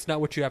bracket's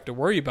not what you have to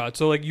worry about.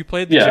 So like you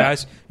play the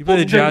Jazz,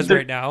 the Jazz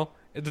right now.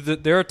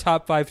 They're a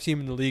top 5 team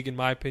in the league, in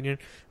my opinion.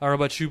 I don't know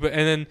about you, but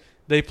and then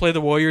they play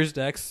the Warriors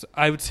next.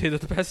 I would say they're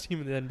the best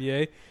team in the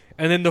NBA.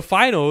 And then the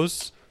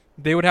finals,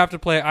 they would have to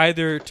play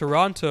either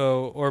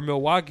Toronto or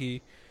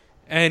Milwaukee,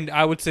 and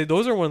I would say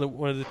those are one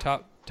of the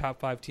top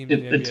 5 teams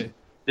in the NBA.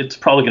 It's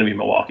probably going to be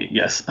Milwaukee,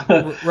 yes.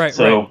 Right.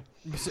 So. Right.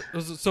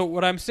 So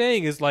what I'm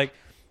saying is like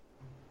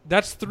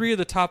that's 3 of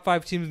the top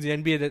 5 teams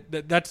in the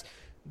NBA.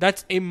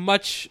 That's a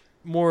much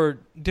more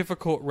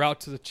difficult route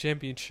to the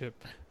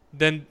championship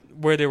than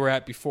where they were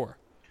at before.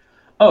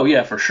 Oh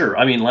yeah, for sure.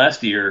 I mean,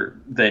 last year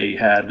they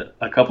had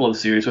a couple of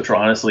series which were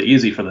honestly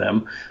easy for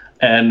them,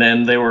 and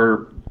then they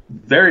were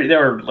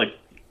like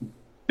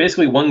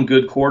basically one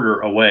good quarter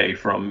away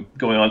from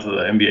going on to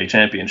the NBA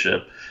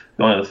championship,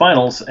 going to the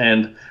finals,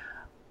 and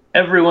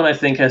everyone I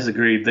think has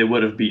agreed they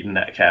would have beaten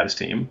that Cavs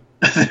team.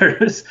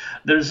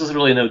 There's just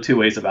really no two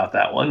ways about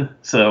that one.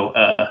 So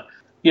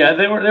yeah,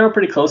 they were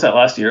pretty close that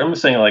last year. I'm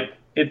just saying like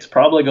it's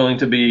probably going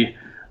to be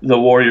the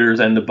Warriors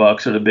and the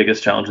Bucks are the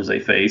biggest challenges they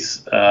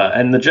face,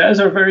 and the Jazz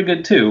are very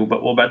good too.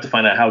 But we'll about to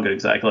find out how good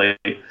exactly.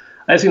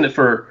 I think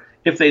that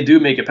if they do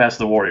make it past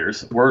the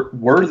Warriors,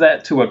 were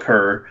that to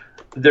occur,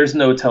 there's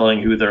no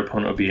telling who their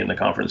opponent will be in the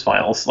conference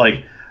finals.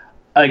 Like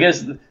I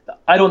guess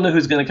I don't know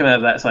who's going to come out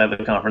of that side of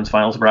the conference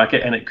finals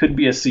bracket, and it could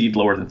be a seed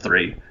lower than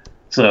 3.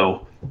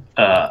 So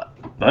I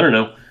don't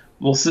know.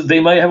 Well, they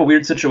might have a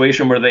weird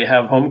situation where they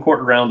have home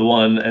court round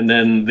 1, and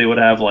then they would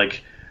have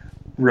like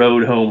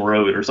road, home,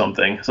 road, or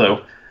something.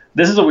 So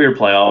this is a weird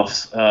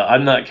playoffs.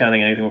 I'm not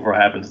counting anything before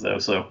it happens though.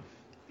 So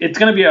it's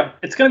gonna be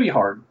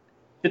hard.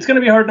 It's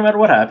gonna be hard no matter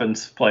what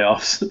happens.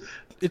 Playoffs.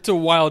 It's a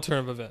wild turn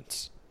of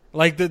events.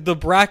 Like the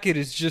bracket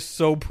is just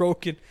so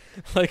broken.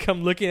 Like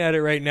I'm looking at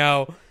it right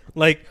now.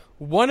 Like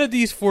one of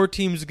these 4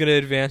 teams is gonna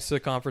advance to the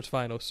conference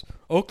finals: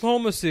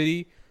 Oklahoma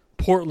City,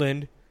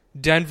 Portland,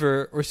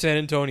 Denver, or San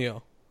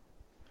Antonio.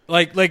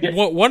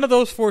 One of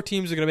those 4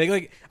 teams are gonna make.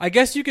 Like I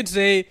guess you could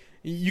say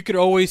you could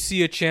always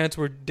see a chance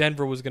where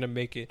Denver was gonna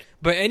make it,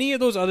 but any of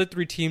those other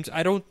 3 teams,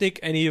 I don't think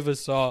any of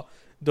us saw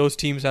those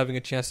teams having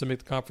a chance to make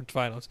the conference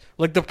finals.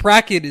 Like the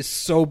bracket is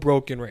so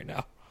broken right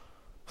now.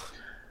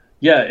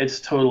 Yeah, it's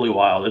totally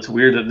wild. It's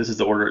weird that this is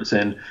the order it's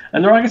in.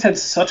 And the Rockets had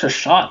such a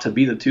shot to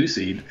be the 2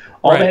 seed.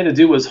 All they had to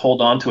do was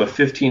hold on to a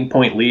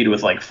 15-point lead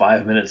with like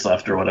 5 minutes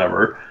left or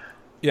whatever.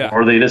 Yeah.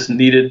 Or they just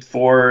needed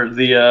for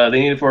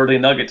the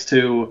Nuggets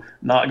to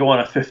not go on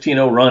a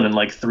 15-0 run in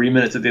like 3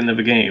 minutes at the end of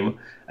a game.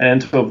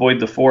 And to avoid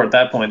the 4 at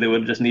that point, they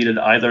would have just needed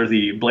either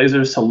the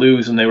Blazers to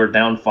lose when they were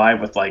down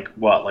 5 with like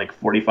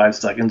 45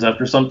 seconds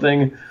left or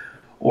something,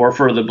 or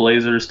for the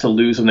Blazers to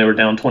lose when they were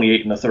down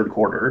 28 in the third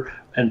quarter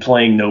and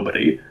playing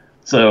nobody.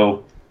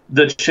 So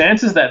the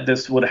chances that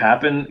this would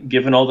happen,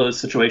 given all those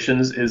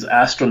situations, is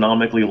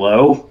astronomically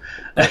low.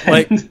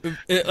 Like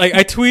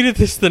I tweeted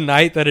this the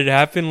night that it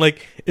happened.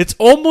 Like it's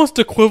almost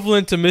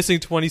equivalent to missing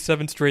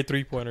 27 straight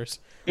 3-pointers.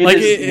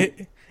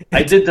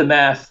 I did the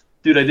math,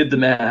 dude. I did the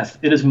math.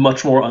 It is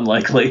much more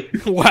unlikely.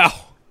 Wow.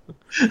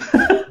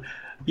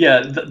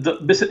 Yeah,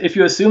 if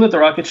you assume that the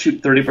Rockets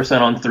shoot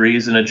 30% on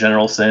threes in a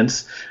general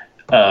sense,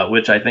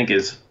 which I think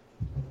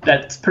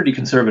that's pretty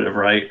conservative,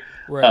 right?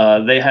 Right.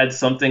 They had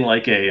something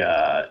like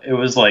it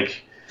was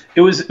like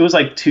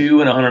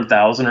 2 in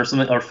 100,000 or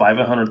something, or 5 in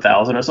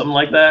 100,000 or something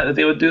like that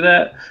they would do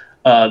that.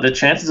 The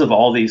chances of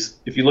all these,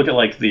 if you look at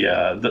like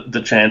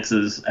the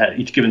chances at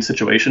each given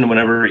situation,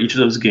 whenever each of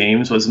those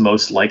games was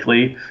most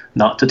likely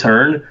not to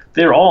turn,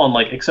 they're all on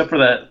like, except for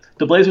that,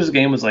 the Blazers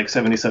game was like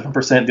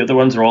 77%. The other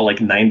ones are all like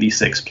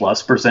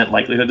 96+%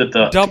 likelihood that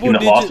the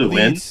double-digit would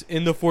win leads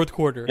in the fourth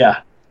quarter.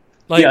 Yeah,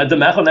 the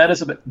math on that is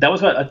that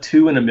was about a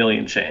 2 in a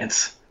million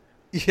chance.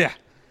 Yeah,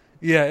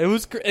 it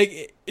was.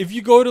 If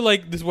you go to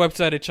like this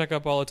website I check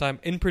up all the time,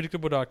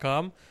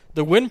 inpredictable.com,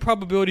 the win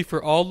probability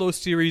for all those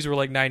series were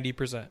like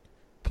 90%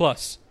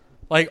 plus.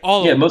 Like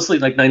all. Yeah, of them. mostly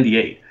like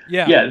 98.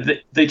 Yeah.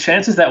 The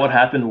chances that would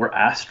happen were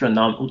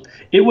astronomical.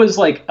 It was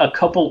like a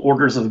couple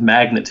orders of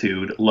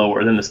magnitude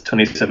lower than the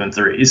 27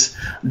 threes.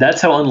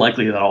 That's how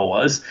unlikely that all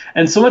was.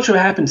 And so much of it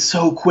happened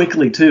so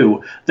quickly,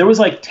 too. There was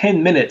like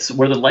 10 minutes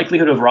where the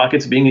likelihood of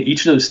Rockets being in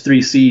each of those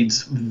 3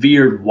 seeds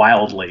veered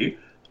wildly.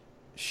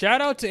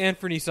 Shout out to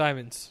Anthony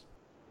Simons.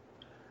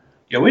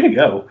 Yeah, way to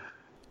go.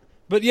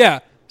 But yeah,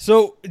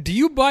 so do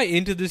you buy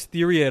into this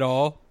theory at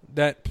all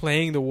that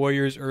playing the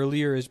Warriors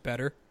earlier is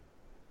better?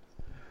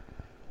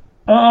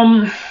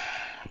 Well,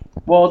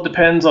 it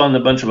depends on a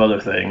bunch of other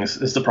things,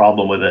 is the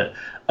problem with it.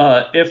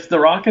 If the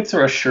Rockets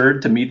are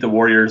assured to meet the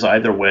Warriors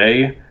either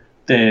way,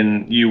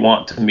 then you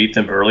want to meet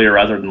them earlier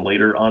rather than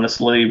later,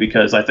 honestly,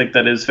 because I think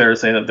that is fair to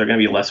say that they're going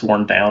to be less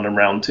worn down in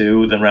round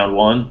 2 than round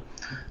 1.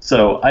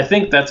 So I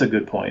think that's a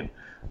good point.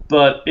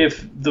 But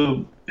if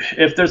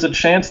there's a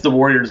chance the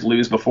Warriors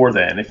lose before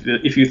then,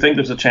 if you think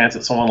there's a chance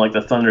that someone like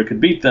the Thunder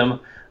could beat them,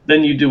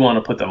 then you do want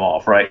to put them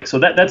off, right? So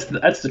that's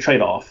the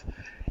trade-off.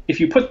 If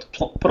you put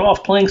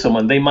off playing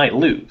someone, they might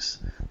lose.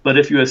 But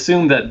if you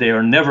assume that they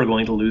are never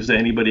going to lose to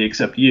anybody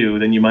except you,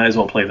 then you might as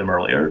well play them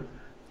earlier.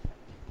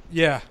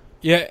 Yeah,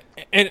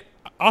 and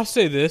I'll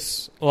say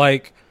this,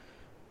 like,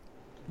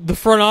 the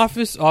front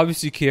office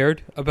obviously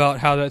cared about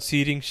how that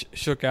seeding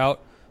shook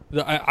out.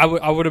 I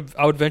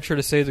would venture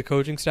to say the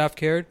coaching staff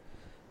cared.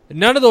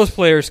 None of those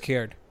players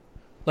cared.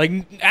 Like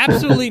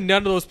absolutely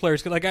none of those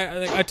players. Like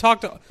I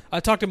talked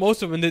to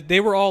most of them, and they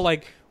were all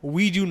like,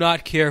 "We do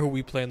not care who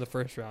we play in the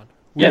first round."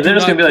 They're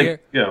just gonna be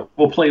like,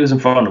 we'll play who's in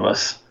front of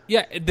us.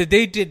 Yeah,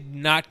 they did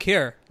not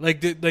care.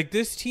 Like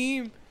this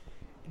team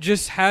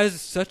just has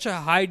such a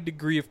high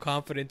degree of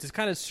confidence. It's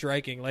kind of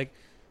striking. Like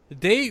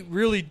they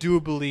really do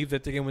believe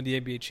that they can win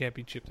the NBA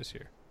championship this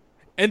year,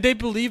 and they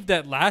believed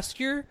that last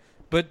year.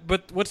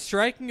 But what's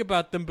striking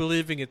about them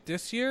believing it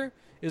this year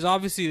is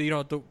obviously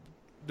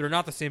they're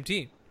not the same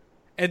team,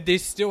 and they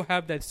still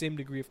have that same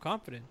degree of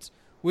confidence,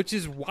 which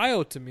is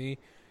wild to me.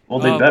 Well,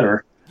 they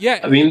better.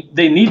 Yeah, I mean,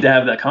 they need to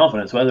have that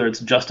confidence, whether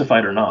it's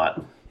justified or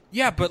not.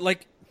 Yeah, but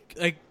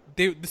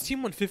this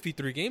team won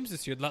 53 games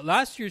this year.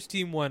 Last year's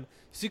team won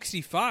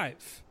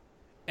 65,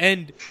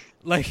 and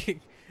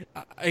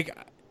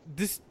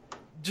this.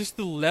 Just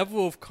the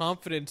level of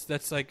confidence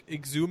that's like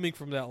exhuming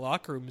from that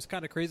locker room is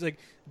kind of crazy. Like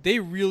they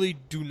really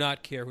do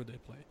not care who they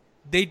play.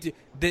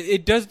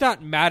 It does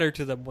not matter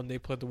to them when they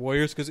play the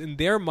Warriors because in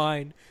their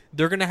mind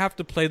they're gonna have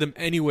to play them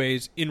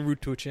anyways en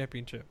route to a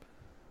championship.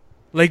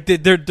 Like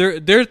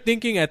they're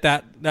thinking at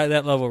that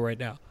level right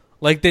now.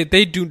 Like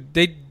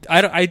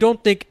I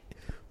don't think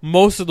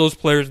most of those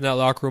players in that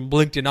locker room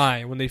blinked an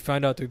eye when they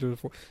found out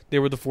they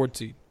were the fourth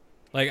seed.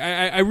 Like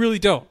I really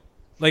don't.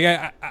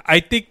 Like I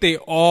think they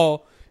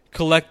all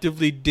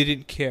collectively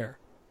didn't care,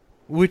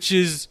 which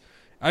is,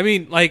 I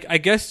mean, like, I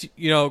guess,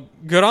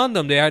 good on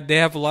them. They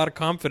have a lot of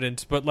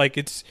confidence, but like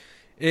it's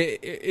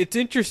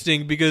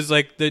interesting because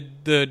like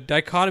the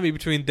dichotomy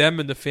between them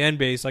and the fan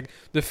base, like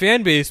the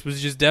fan base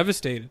was just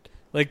devastated.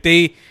 Like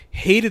they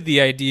hated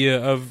the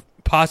idea of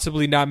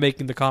possibly not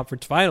making the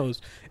conference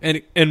finals,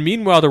 and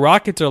meanwhile the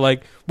Rockets are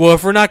like, well,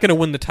 if we're not going to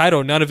win the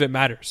title, none of it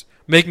matters,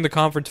 making the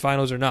conference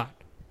finals or not.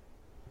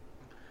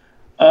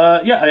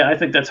 Yeah, I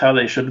think that's how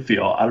they should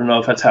feel. I don't know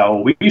if that's how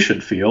we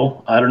should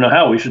feel. I don't know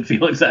how we should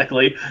feel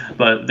exactly,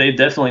 but they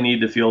definitely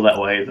need to feel that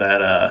way,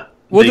 that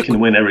they can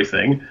win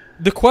everything.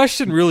 The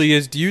question really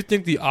is, do you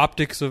think the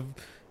optics of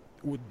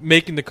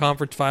making the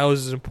conference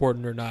finals is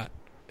important or not?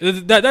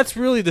 That's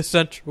really the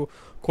central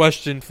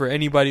question for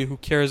anybody who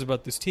cares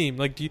about this team.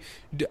 Like,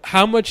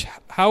 how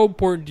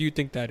important do you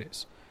think that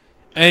is?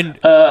 And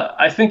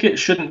I think it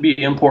shouldn't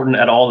be important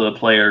at all to the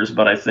players,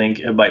 but I think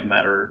it might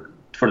matter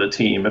for the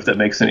team, if that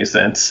makes any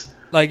sense.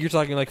 Like, you're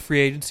talking like free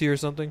agency or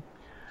something?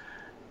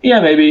 Yeah,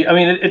 maybe. I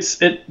mean, it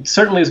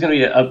certainly is going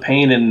to be a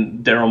pain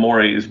in Daryl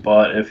Morey's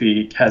butt if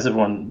he has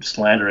everyone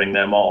slandering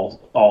them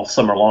all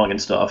summer long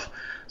and stuff.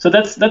 So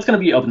that's going to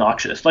be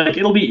obnoxious. Like,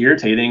 it'll be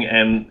irritating,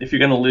 and if you're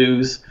going to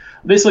lose,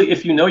 basically,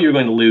 if you know you're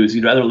going to lose,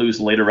 you'd rather lose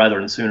later rather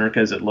than sooner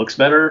because it looks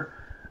better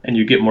and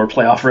you get more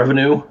playoff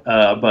revenue.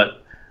 But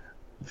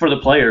for the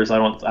players, I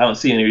don't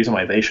see any reason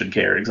why they should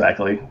care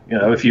exactly.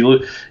 If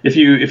you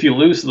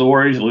lose to the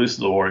Warriors, you lose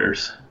to the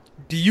Warriors.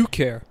 Do you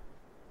care?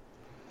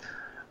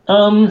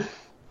 I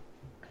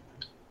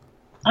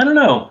don't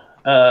know.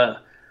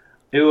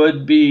 It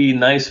would be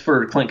nice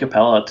for Clint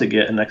Capella to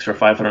get an extra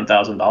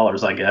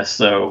 $500,000, I guess.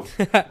 So,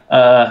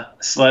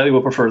 slightly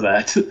would prefer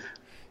that.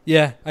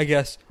 Yeah, I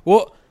guess.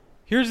 Well,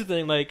 here's the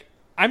thing. Like,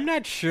 I'm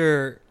not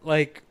sure.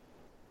 Like,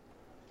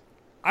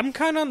 I'm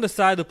kind of on the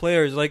side of the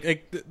players.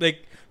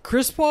 Like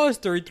Chris Paul is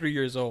 33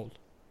 years old.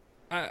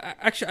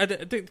 I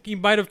think he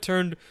might have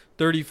turned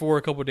 34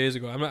 a couple of days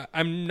ago.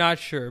 I'm not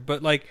sure,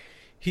 but like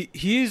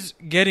he's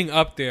getting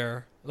up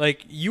there.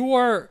 Like, you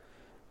are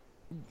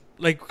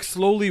like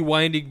slowly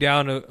winding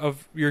down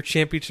of your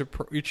championship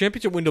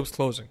window's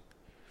closing.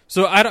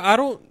 So I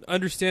don't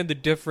understand the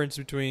difference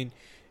between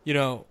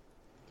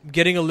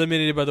getting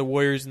eliminated by the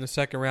Warriors in the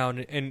second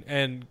round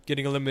and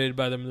getting eliminated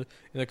by them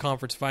in the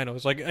conference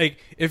finals. Like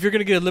if you're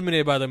gonna get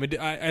eliminated by them,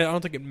 I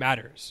don't think it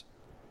matters.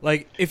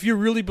 Like, if you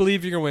really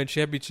believe you're going to win a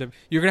championship,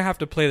 you're going to have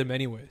to play them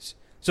anyways.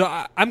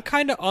 So I'm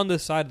kind of on the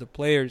side of the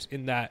players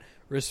in that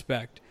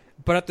respect.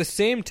 But at the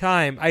same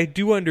time, I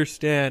do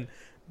understand,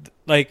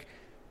 like,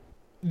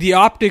 the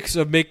optics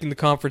of making the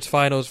conference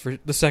finals for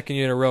the second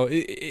year in a row.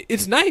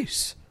 It's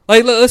nice.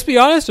 Like, let's be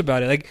honest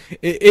about it. Like,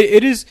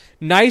 it is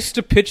nice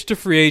to pitch to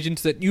free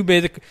agents that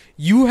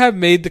you have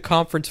made the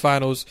conference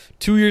finals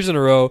 2 years in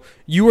a row.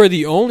 You are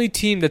the only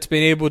team that's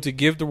been able to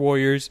give the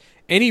Warriors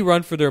any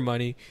run for their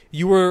money.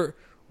 You were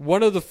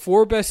one of the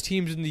 4 best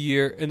teams in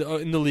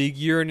the league,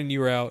 year in and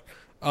year out.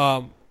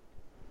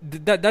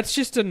 That's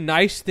just a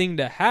nice thing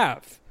to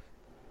have,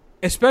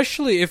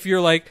 especially if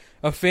you're like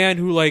a fan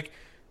who like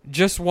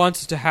just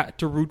wants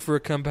to root for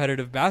a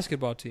competitive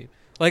basketball team.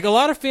 Like, a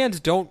lot of fans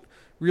don't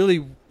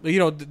really, they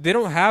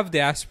don't have the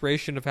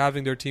aspiration of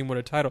having their team win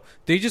a title.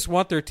 They just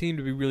want their team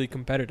to be really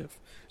competitive.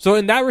 So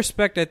in that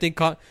respect, I think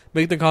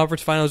making the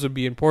conference finals would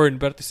be important.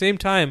 But at the same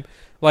time,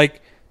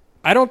 like,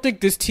 I don't think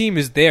this team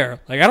is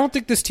there. Like, I don't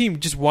think this team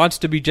just wants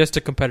to be just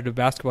a competitive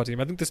basketball team.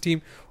 I think this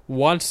team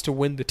wants to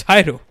win the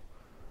title.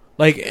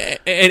 Like,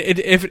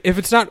 if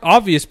it's not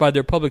obvious by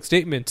their public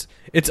statements,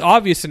 it's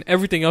obvious in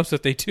everything else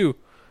that they do.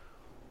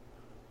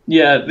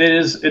 Yeah,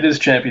 it is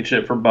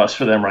championship for bust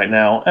for them right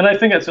now, and I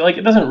think it's like,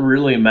 it doesn't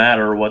really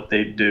matter what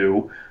they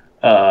do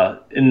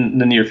in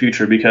the near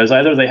future, because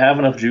either they have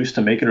enough juice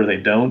to make it or they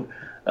don't.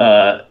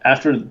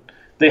 After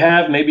they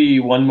have maybe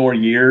one more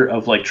year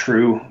of like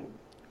true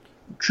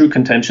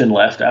contention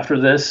left after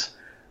this.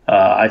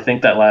 I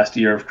think that last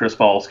year of Chris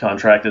Paul's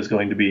contract is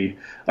going to be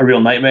a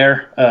real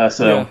nightmare.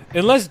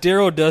 Unless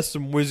Daryl does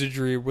some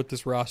wizardry with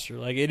this roster,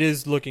 like, it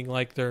is looking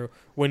like their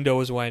window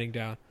is winding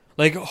down.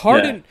 Like,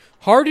 Harden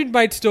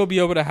might still be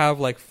able to have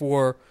like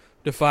 4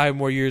 to 5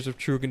 more years of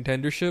true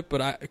contendership,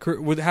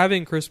 but with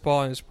having Chris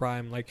Paul in his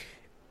prime, like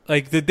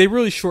they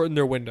really shorten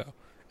their window.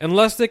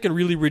 Unless they can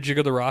really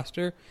rejigger the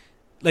roster,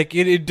 like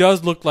it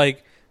does look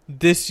like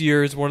this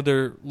year is one of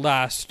their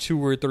last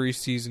 2 or 3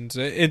 seasons,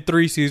 and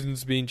 3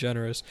 seasons being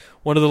generous,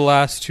 one of the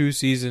last 2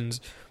 seasons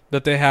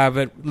that they have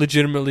at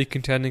legitimately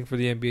contending for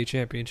the NBA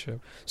championship.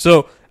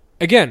 So,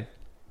 again,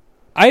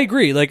 I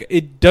agree. Like,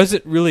 it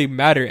doesn't really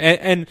matter.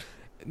 And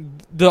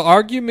the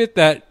argument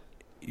that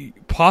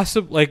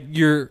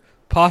you're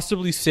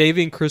possibly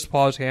saving Chris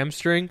Paul's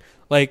hamstring,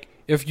 like,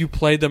 if you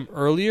play them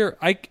earlier,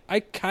 I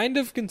kind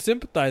of can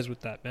sympathize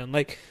with that, man.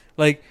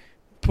 Like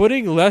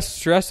putting less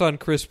stress on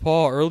Chris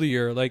Paul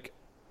earlier, like,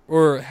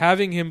 or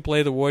having him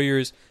play the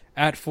Warriors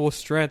at full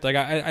strength. Like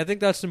I think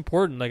that's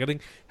important. Like I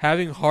think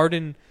having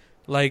Harden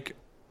like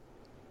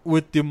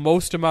with the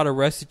most amount of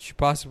rest that you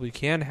possibly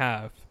can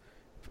have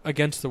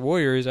against the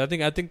Warriors, I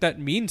think that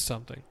means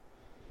something.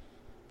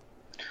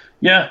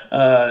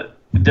 Yeah,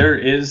 there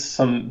is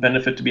some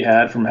benefit to be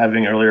had from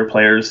having earlier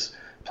players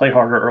play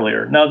harder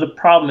earlier. Now, the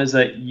problem is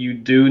that you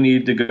do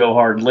need to go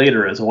hard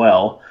later as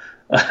well.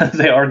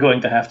 They are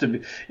going to have to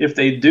be, if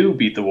they do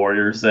beat the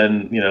Warriors,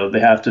 then they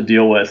have to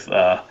deal with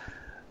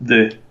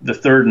the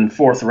third and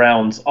fourth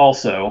rounds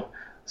also.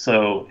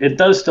 So it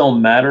does still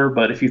matter,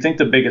 but if you think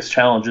the biggest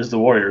challenge is the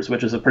Warriors,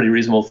 which is a pretty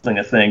reasonable thing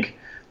to think,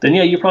 then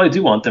yeah, you probably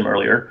do want them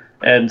earlier.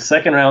 And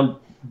second round,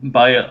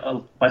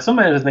 by some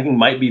managers thinking,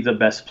 might be the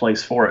best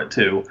place for it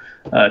too,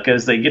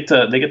 because they get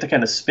to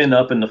kind of spin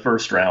up in the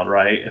first round,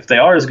 right? If they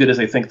are as good as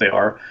they think they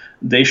are,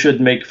 they should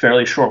make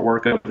fairly short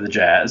work of the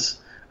Jazz.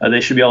 They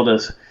should be able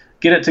to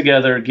get it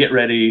together, get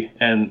ready,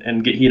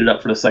 and get heated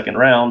up for the second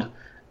round,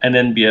 and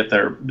then be at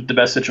the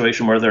best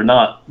situation where they're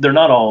not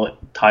all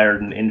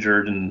tired and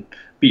injured and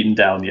beaten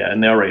down yet,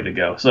 and they're ready to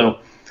go. So,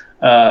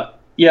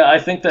 yeah, I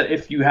think that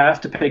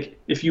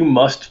if you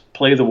must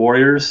play the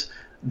Warriors,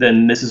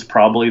 then this is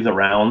probably the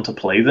round to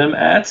play them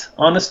at.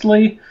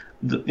 Honestly,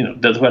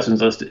 the question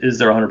is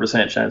there a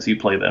 100% chance you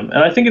play them?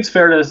 And I think it's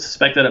fair to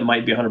suspect that it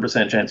might be a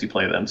 100% chance you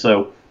play them.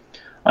 So,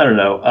 I don't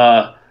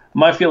know.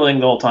 My feeling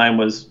the whole time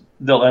was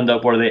they'll end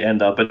up where they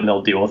end up, and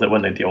they'll deal with it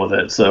when they deal with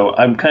it. So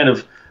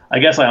I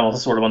guess I'm also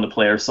sort of on the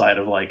player's side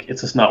of like,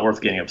 it's just not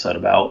worth getting upset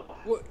about.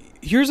 Well,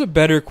 here's a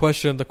better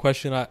question.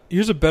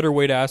 Here's a better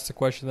way to ask the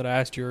question that I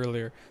asked you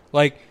earlier.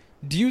 Like,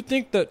 do you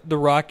think that the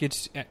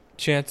Rockets'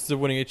 chances of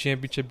winning a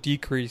championship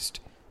decreased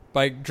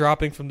by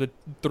dropping from the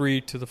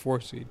 3 to the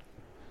 4 seed?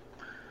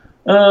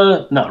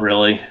 Not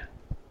really.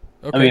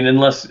 Okay. I mean,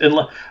 unless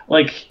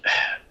like,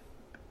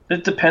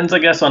 it depends, I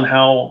guess, on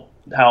how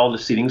the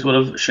seedings would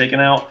have shaken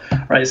out,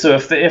 right? So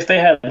if they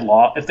had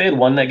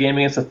won that game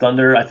against the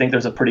Thunder, I think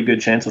there's a pretty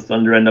good chance the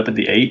Thunder end up at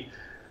the 8.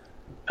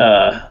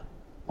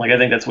 Like I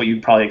think that's what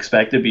you'd probably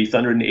expect to be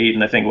Thunder in the 8,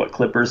 and I think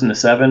Clippers in the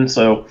 7.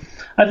 So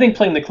I think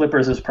playing the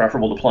Clippers is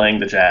preferable to playing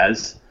the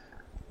Jazz.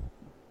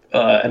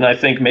 And I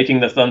think making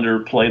the Thunder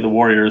play the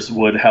Warriors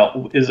would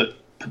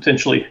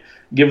potentially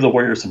give the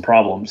Warriors some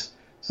problems.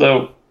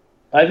 So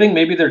I think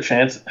maybe their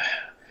chance,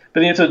 but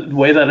you have to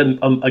weigh that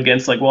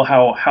against like, well,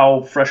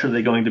 how fresh are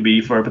they going to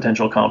be for a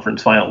potential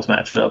conference finals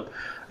matchup,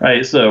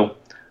 right? So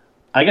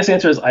I guess the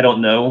answer is I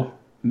don't know.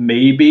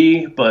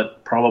 Maybe,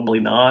 but probably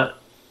not.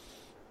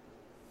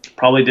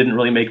 Probably didn't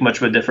really make much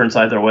of a difference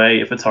either way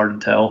if it's hard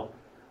to tell.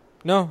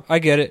 No, I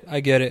get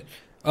it.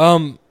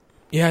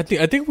 Yeah,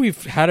 I think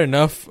we've had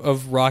enough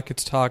of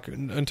Rockets talk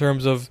in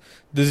terms of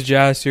this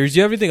Jazz series. Do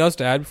you have anything else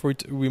to add before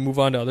we move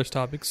on to other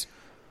topics?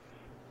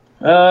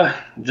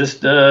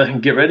 Just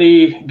get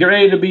ready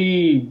to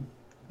be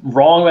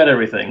wrong about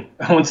everything.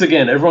 Once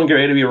again, everyone get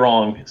ready to be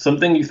wrong.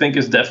 Something you think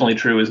is definitely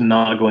true is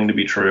not going to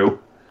be true.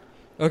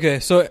 Okay,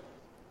 so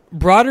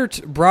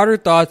broader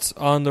thoughts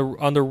on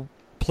the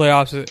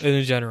playoffs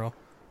in general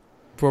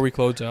before we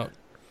close out.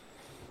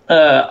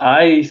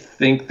 I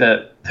think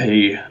that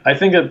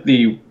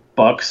the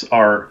Bucks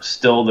are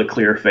still the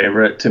clear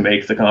favorite to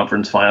make the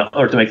conference final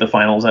or to make the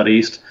finals out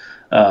east.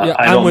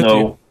 I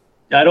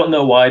don't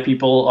know why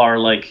people are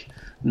like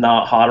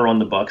not hotter on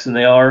the Bucks than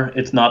they are.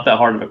 It's not that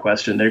hard of a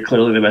question. They're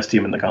clearly the best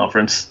team in the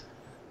conference.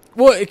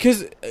 Well,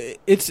 because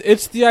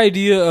it's the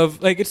idea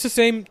of like it's the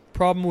same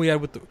problem we had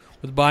with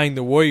buying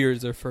the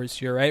Warriors their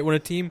first year, right? When a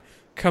team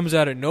comes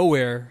out of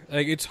nowhere,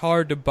 like it's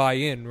hard to buy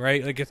in,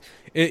 right? Like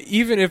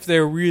even if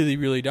they're really,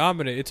 really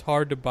dominant, it's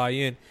hard to buy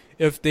in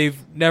if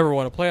they've never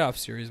won a playoff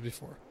series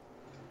before.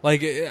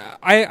 Like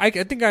I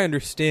think I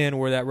understand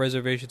where that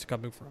reservation's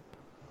coming from.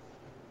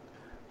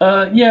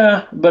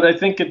 Yeah, but I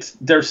think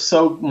they're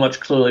so much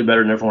clearly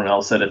better than everyone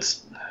else that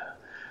it's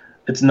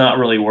not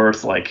really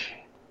worth like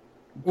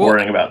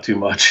worrying about too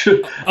much.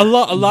 a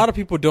lot of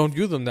people don't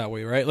view them that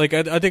way, right? Like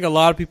I think a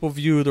lot of people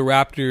view the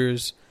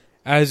Raptors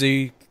as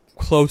a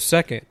close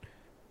second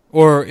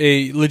or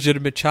a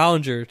legitimate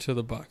challenger to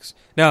the Bucks.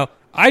 Now,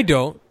 I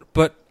don't,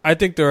 but I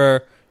think there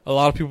are a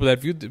lot of people that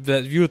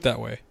view it that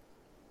way.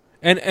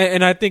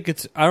 And I think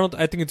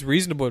it's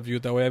reasonable to view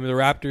it that way. I mean, the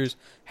Raptors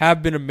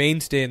have been a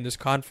mainstay in this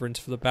conference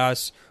for the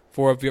past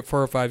 4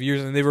 or 5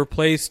 years, and they've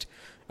replaced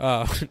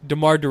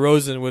DeMar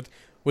DeRozan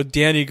with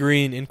Danny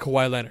Green and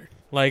Kawhi Leonard.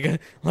 Like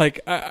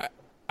I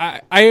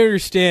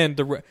understand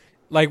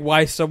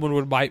why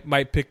someone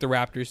might pick the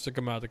Raptors to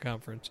come out of the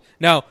conference.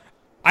 Now,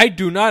 I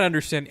do not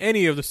understand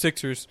any of the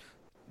Sixers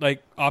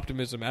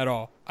optimism at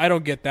all. I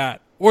don't get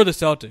that, or the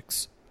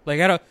Celtics.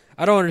 Like I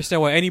don't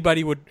understand why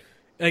anybody would.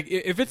 Like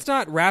if it's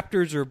not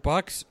Raptors or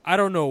Bucks, I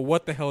don't know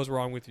what the hell is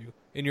wrong with you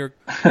in your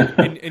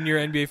in your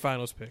NBA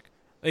Finals pick.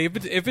 Like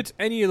if it's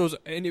any of those,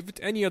 and if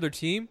it's any other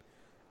team,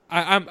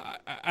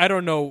 I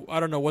don't know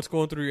what's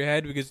going through your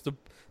head, because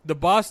the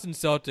Boston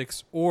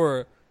Celtics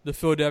or the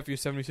Philadelphia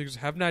 76ers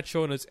have not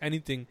shown us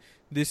anything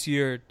this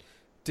year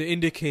to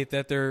indicate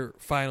that they're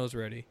finals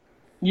ready.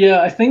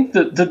 Yeah, I think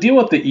the deal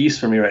with the East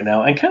for me right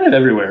now, and kind of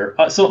everywhere.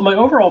 So my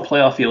overall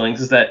playoff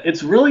feelings is that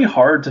it's really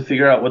hard to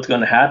figure out what's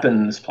going to happen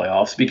in this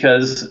playoffs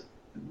because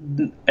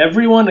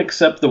everyone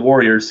except the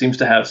Warriors seems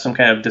to have some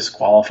kind of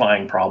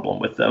disqualifying problem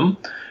with them,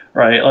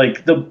 right?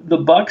 Like the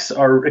Bucks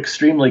are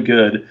extremely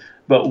good,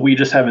 but we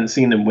just haven't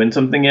seen them win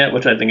something yet,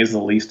 which I think is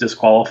the least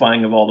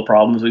disqualifying of all the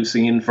problems we've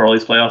seen for all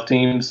these playoff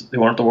teams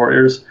who aren't the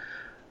Warriors.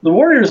 The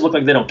Warriors look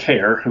like they don't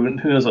care. Who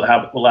knows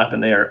what will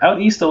happen there?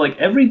 Out east, though, like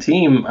every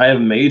team, I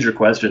have major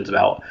questions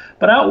about.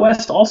 But out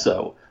west,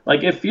 also,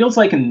 like it feels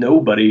like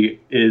nobody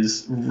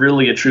is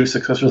really a true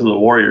successor to the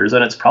Warriors,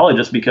 and it's probably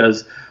just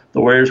because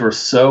the Warriors were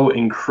so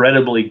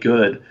incredibly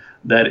good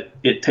that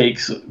it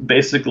takes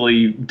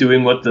basically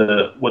doing what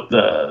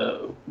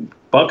the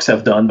Bucks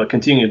have done, but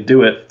continuing to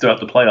do it throughout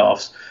the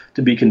playoffs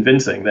to be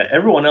convincing that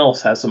everyone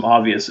else has some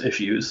obvious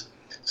issues.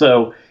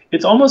 So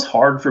it's almost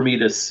hard for me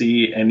to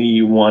see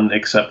anyone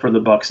except for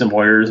the Bucks and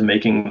Warriors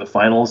making the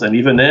finals, and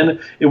even then,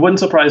 it wouldn't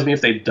surprise me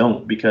if they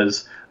don't,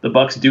 because the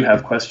Bucks do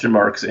have question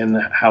marks in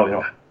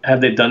how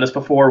have they done this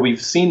before.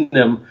 We've seen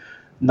them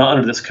not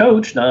under this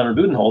coach, not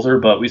under Budenholzer,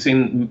 but we've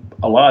seen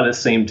a lot of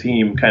this same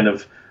team kind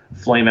of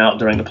flame out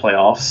during the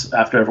playoffs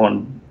after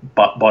everyone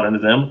bought into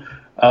them.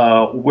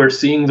 We're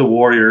seeing the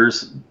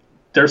Warriors.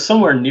 They're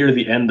somewhere near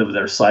the end of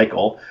their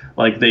cycle.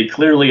 Like they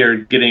clearly are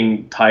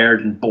getting tired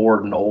and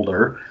bored and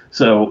older.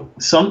 So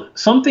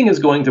something is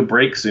going to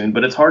break soon,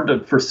 but it's hard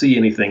to foresee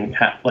anything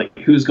like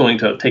who's going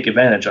to take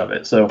advantage of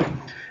it. So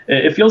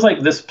it feels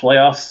like this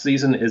playoff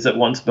season is at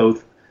once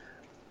both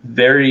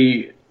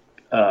very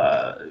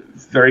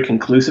very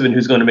conclusive in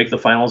who's going to make the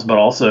finals, but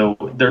also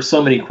there's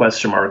so many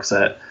question marks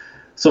that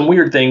some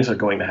weird things are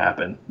going to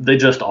happen. They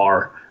just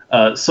are.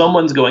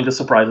 Someone's going to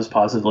surprise us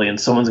positively, and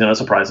someone's going to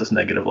surprise us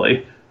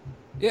negatively.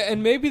 Yeah,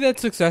 and maybe that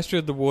successor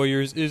of the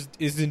Warriors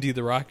is indeed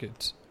the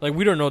Rockets. Like,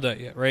 we don't know that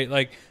yet, right?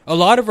 Like, a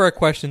lot of our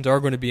questions are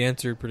going to be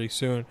answered pretty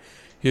soon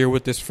here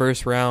with this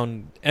first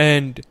round.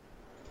 And,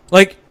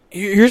 like,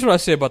 here's what I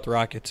say about the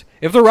Rockets.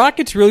 If the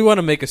Rockets really want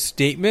to make a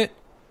statement,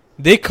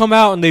 they come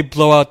out and they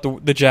blow out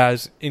the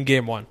Jazz in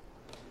Game 1.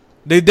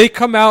 They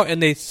come out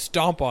and they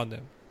stomp on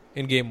them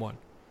in Game 1.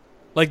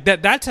 Like,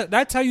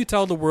 that's how you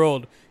tell the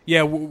world,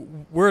 yeah,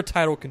 we're a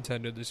title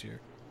contender this year.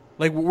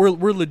 Like,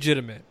 we're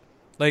legitimate.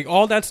 Like,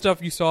 all that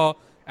stuff you saw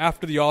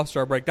after the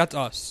All-Star break, that's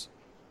us.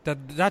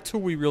 That's who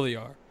we really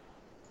are.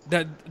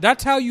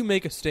 That's how you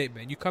make a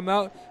statement. You come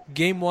out,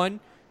 Game 1,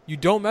 you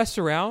don't mess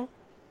around,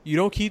 you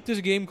don't keep this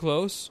game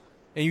close,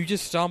 and you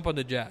just stomp on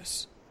the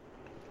Jazz.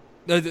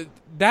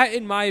 That,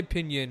 in my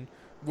opinion,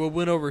 will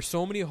win over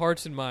so many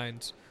hearts and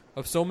minds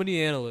of so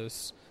many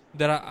analysts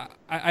that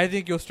I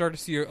think you'll start to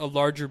see a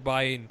larger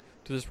buy-in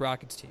to this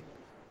Rockets team.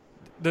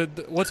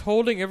 What's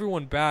holding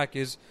everyone back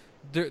is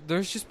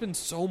there's just been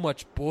so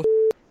much bullshit.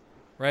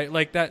 Right,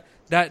 like that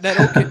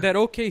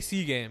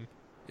OKC game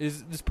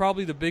is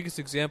probably the biggest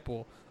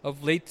example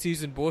of late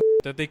season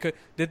bullshit that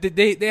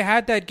they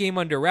had that game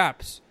under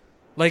wraps.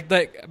 Like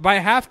by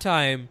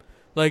halftime,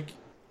 like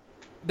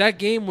that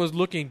game was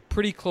looking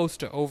pretty close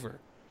to over,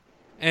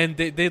 and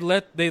they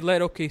let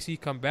OKC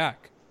come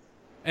back,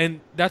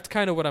 and that's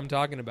kind of what I'm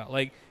talking about.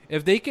 Like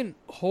if they can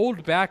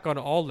hold back on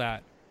all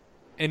that,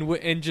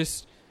 and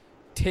just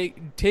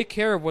take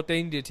care of what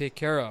they need to take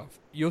care of,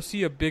 you'll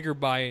see a bigger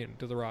buy-in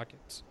to the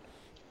Rockets.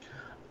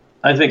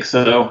 I think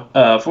so.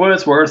 For what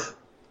it's worth,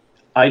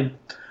 I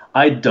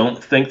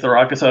don't think the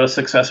Rockets are a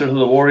successor to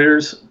the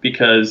Warriors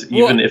because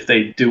even if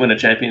they do win a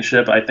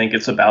championship, I think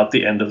it's about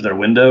the end of their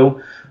window.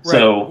 Right.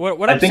 So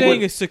what I'm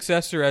saying is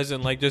successor, as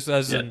in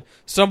in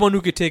someone who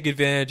could take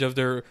advantage of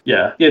their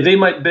they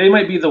might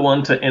be the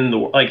one to end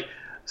the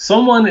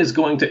someone is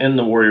going to end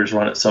the Warriors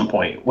run at some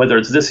point, whether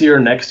it's this year,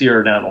 next year,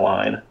 or down the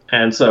line.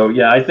 And so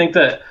I think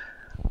that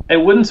it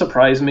wouldn't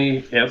surprise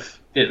me if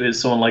it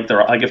is someone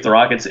if the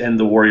Rockets end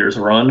the Warriors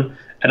run,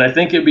 and I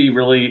think it'd be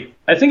really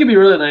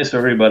nice for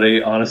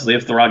everybody, honestly,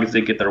 if the Rockets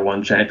did get their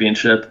one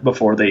championship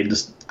before they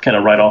just kind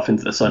of ride off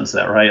into the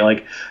sunset, right?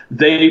 Like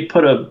they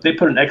put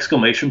an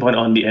exclamation point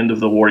on the end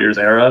of the Warriors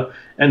era,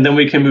 and then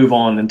we can move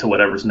on into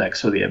whatever's next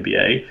for the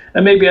NBA.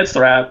 And maybe it's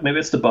maybe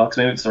it's the Bucks,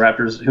 maybe it's the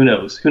Raptors. Who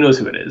knows? Who knows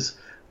who it is?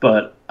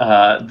 But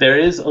there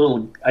is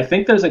I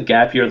think there's a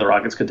gap here the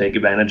Rockets could take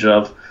advantage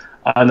of.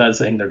 I'm not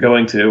saying they're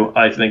going to.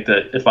 I think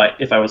that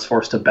if I was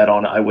forced to bet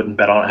on it, I wouldn't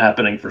bet on it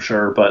happening for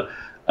sure. But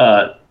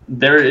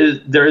there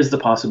is the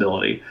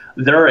possibility.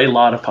 There are a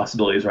lot of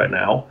possibilities right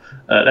now.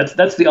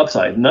 That's the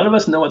upside. None of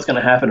us know what's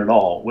going to happen at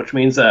all, which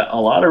means that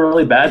a lot of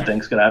really bad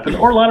things could happen,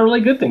 or a lot of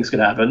really good things could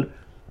happen.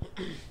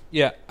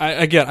 Yeah,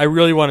 I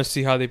really want to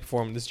see how they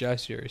perform in this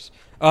Jazz series.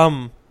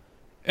 And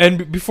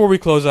before we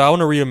close out, I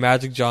want to read a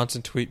Magic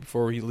Johnson tweet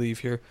before we leave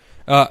here.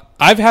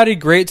 I've had a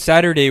great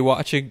Saturday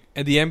watching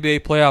the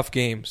NBA playoff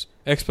games!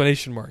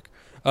 Explanation mark.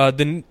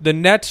 The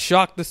Nets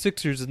shocked the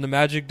Sixers, and the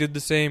Magic did the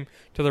same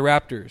to the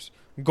Raptors.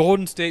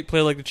 Golden State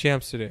played like the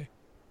champs today.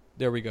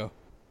 There we go.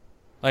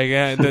 Like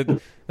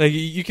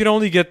you can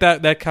only get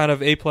that kind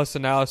of A+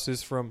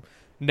 analysis from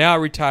now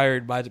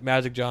retired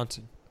Magic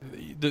Johnson.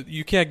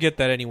 You can't get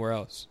that anywhere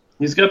else.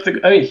 He's got the.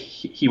 I mean,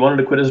 he wanted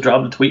to quit his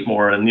job to tweet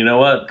more, and you know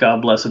what?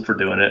 God bless him for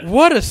doing it.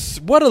 What a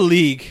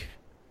league!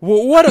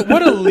 What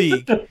a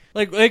league!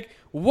 Like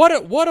what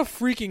a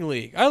freaking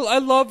league! I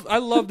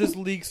love this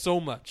league so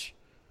much.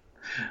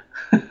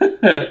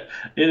 It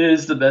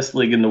is the best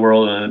league in the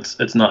world, and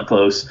it's not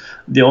close.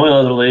 The only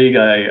other league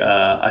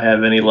I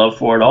have any love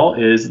for at all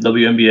is the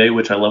WNBA,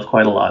 which I love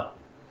quite a lot.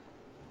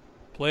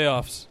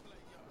 Playoffs.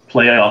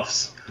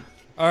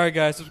 All right,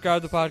 guys,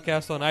 subscribe to the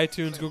podcast on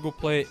iTunes, Google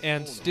Play,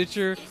 and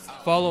Stitcher.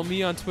 Follow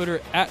me on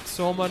Twitter at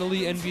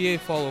NBA.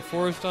 Follow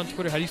Forrest on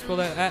Twitter. How do you spell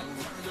that? At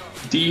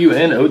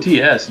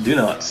DUNOTS. Do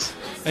nots.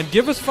 And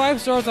give us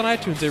 5 stars on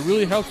iTunes. It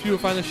really helps people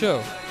find the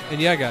show.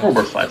 And yeah, guys. We're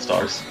worth 5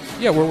 stars.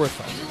 Yeah, we're worth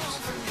 5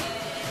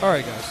 stars. All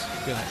right, guys.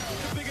 Good night.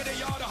 The bigger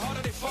they are, the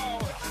harder they fall.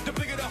 The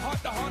bigger the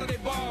heart, the harder they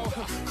ball.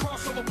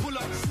 Crossover pull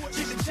up,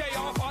 get the J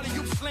off, all of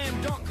you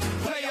slam dunk.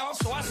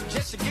 Playoffs, so I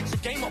suggest you get your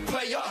game up,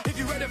 player. If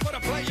you're ready for the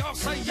playoffs,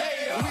 say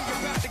yeah. We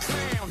about to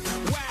clown.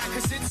 Why?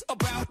 Cause it's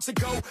about to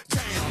go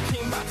down.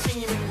 Team by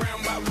team and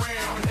round by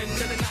round. End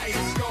of the night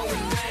is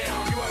going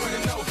down. You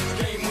already know,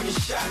 game when you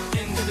shot.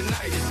 End of the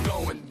night is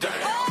going down.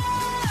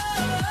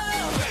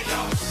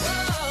 Playoffs.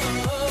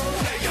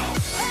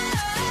 Playoffs.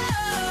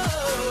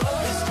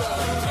 It's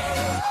going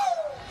down.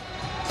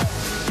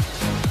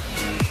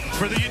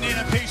 For the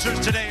Indiana Pacers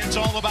today, it's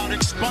all about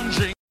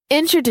expunging.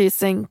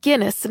 Introducing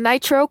Guinness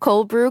Nitro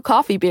Cold Brew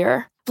Coffee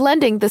Beer.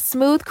 Blending the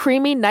smooth,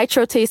 creamy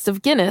nitro taste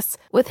of Guinness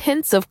with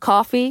hints of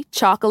coffee,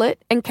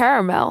 chocolate, and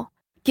caramel.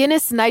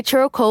 Guinness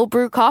Nitro Cold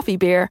Brew Coffee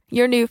Beer,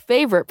 your new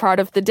favorite part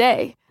of the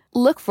day.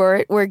 Look for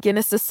it where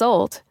Guinness is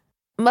sold.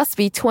 Must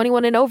be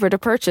 21 and over to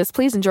purchase.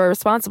 Please enjoy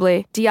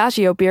responsibly.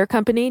 Diageo Beer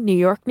Company, New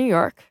York, New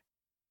York.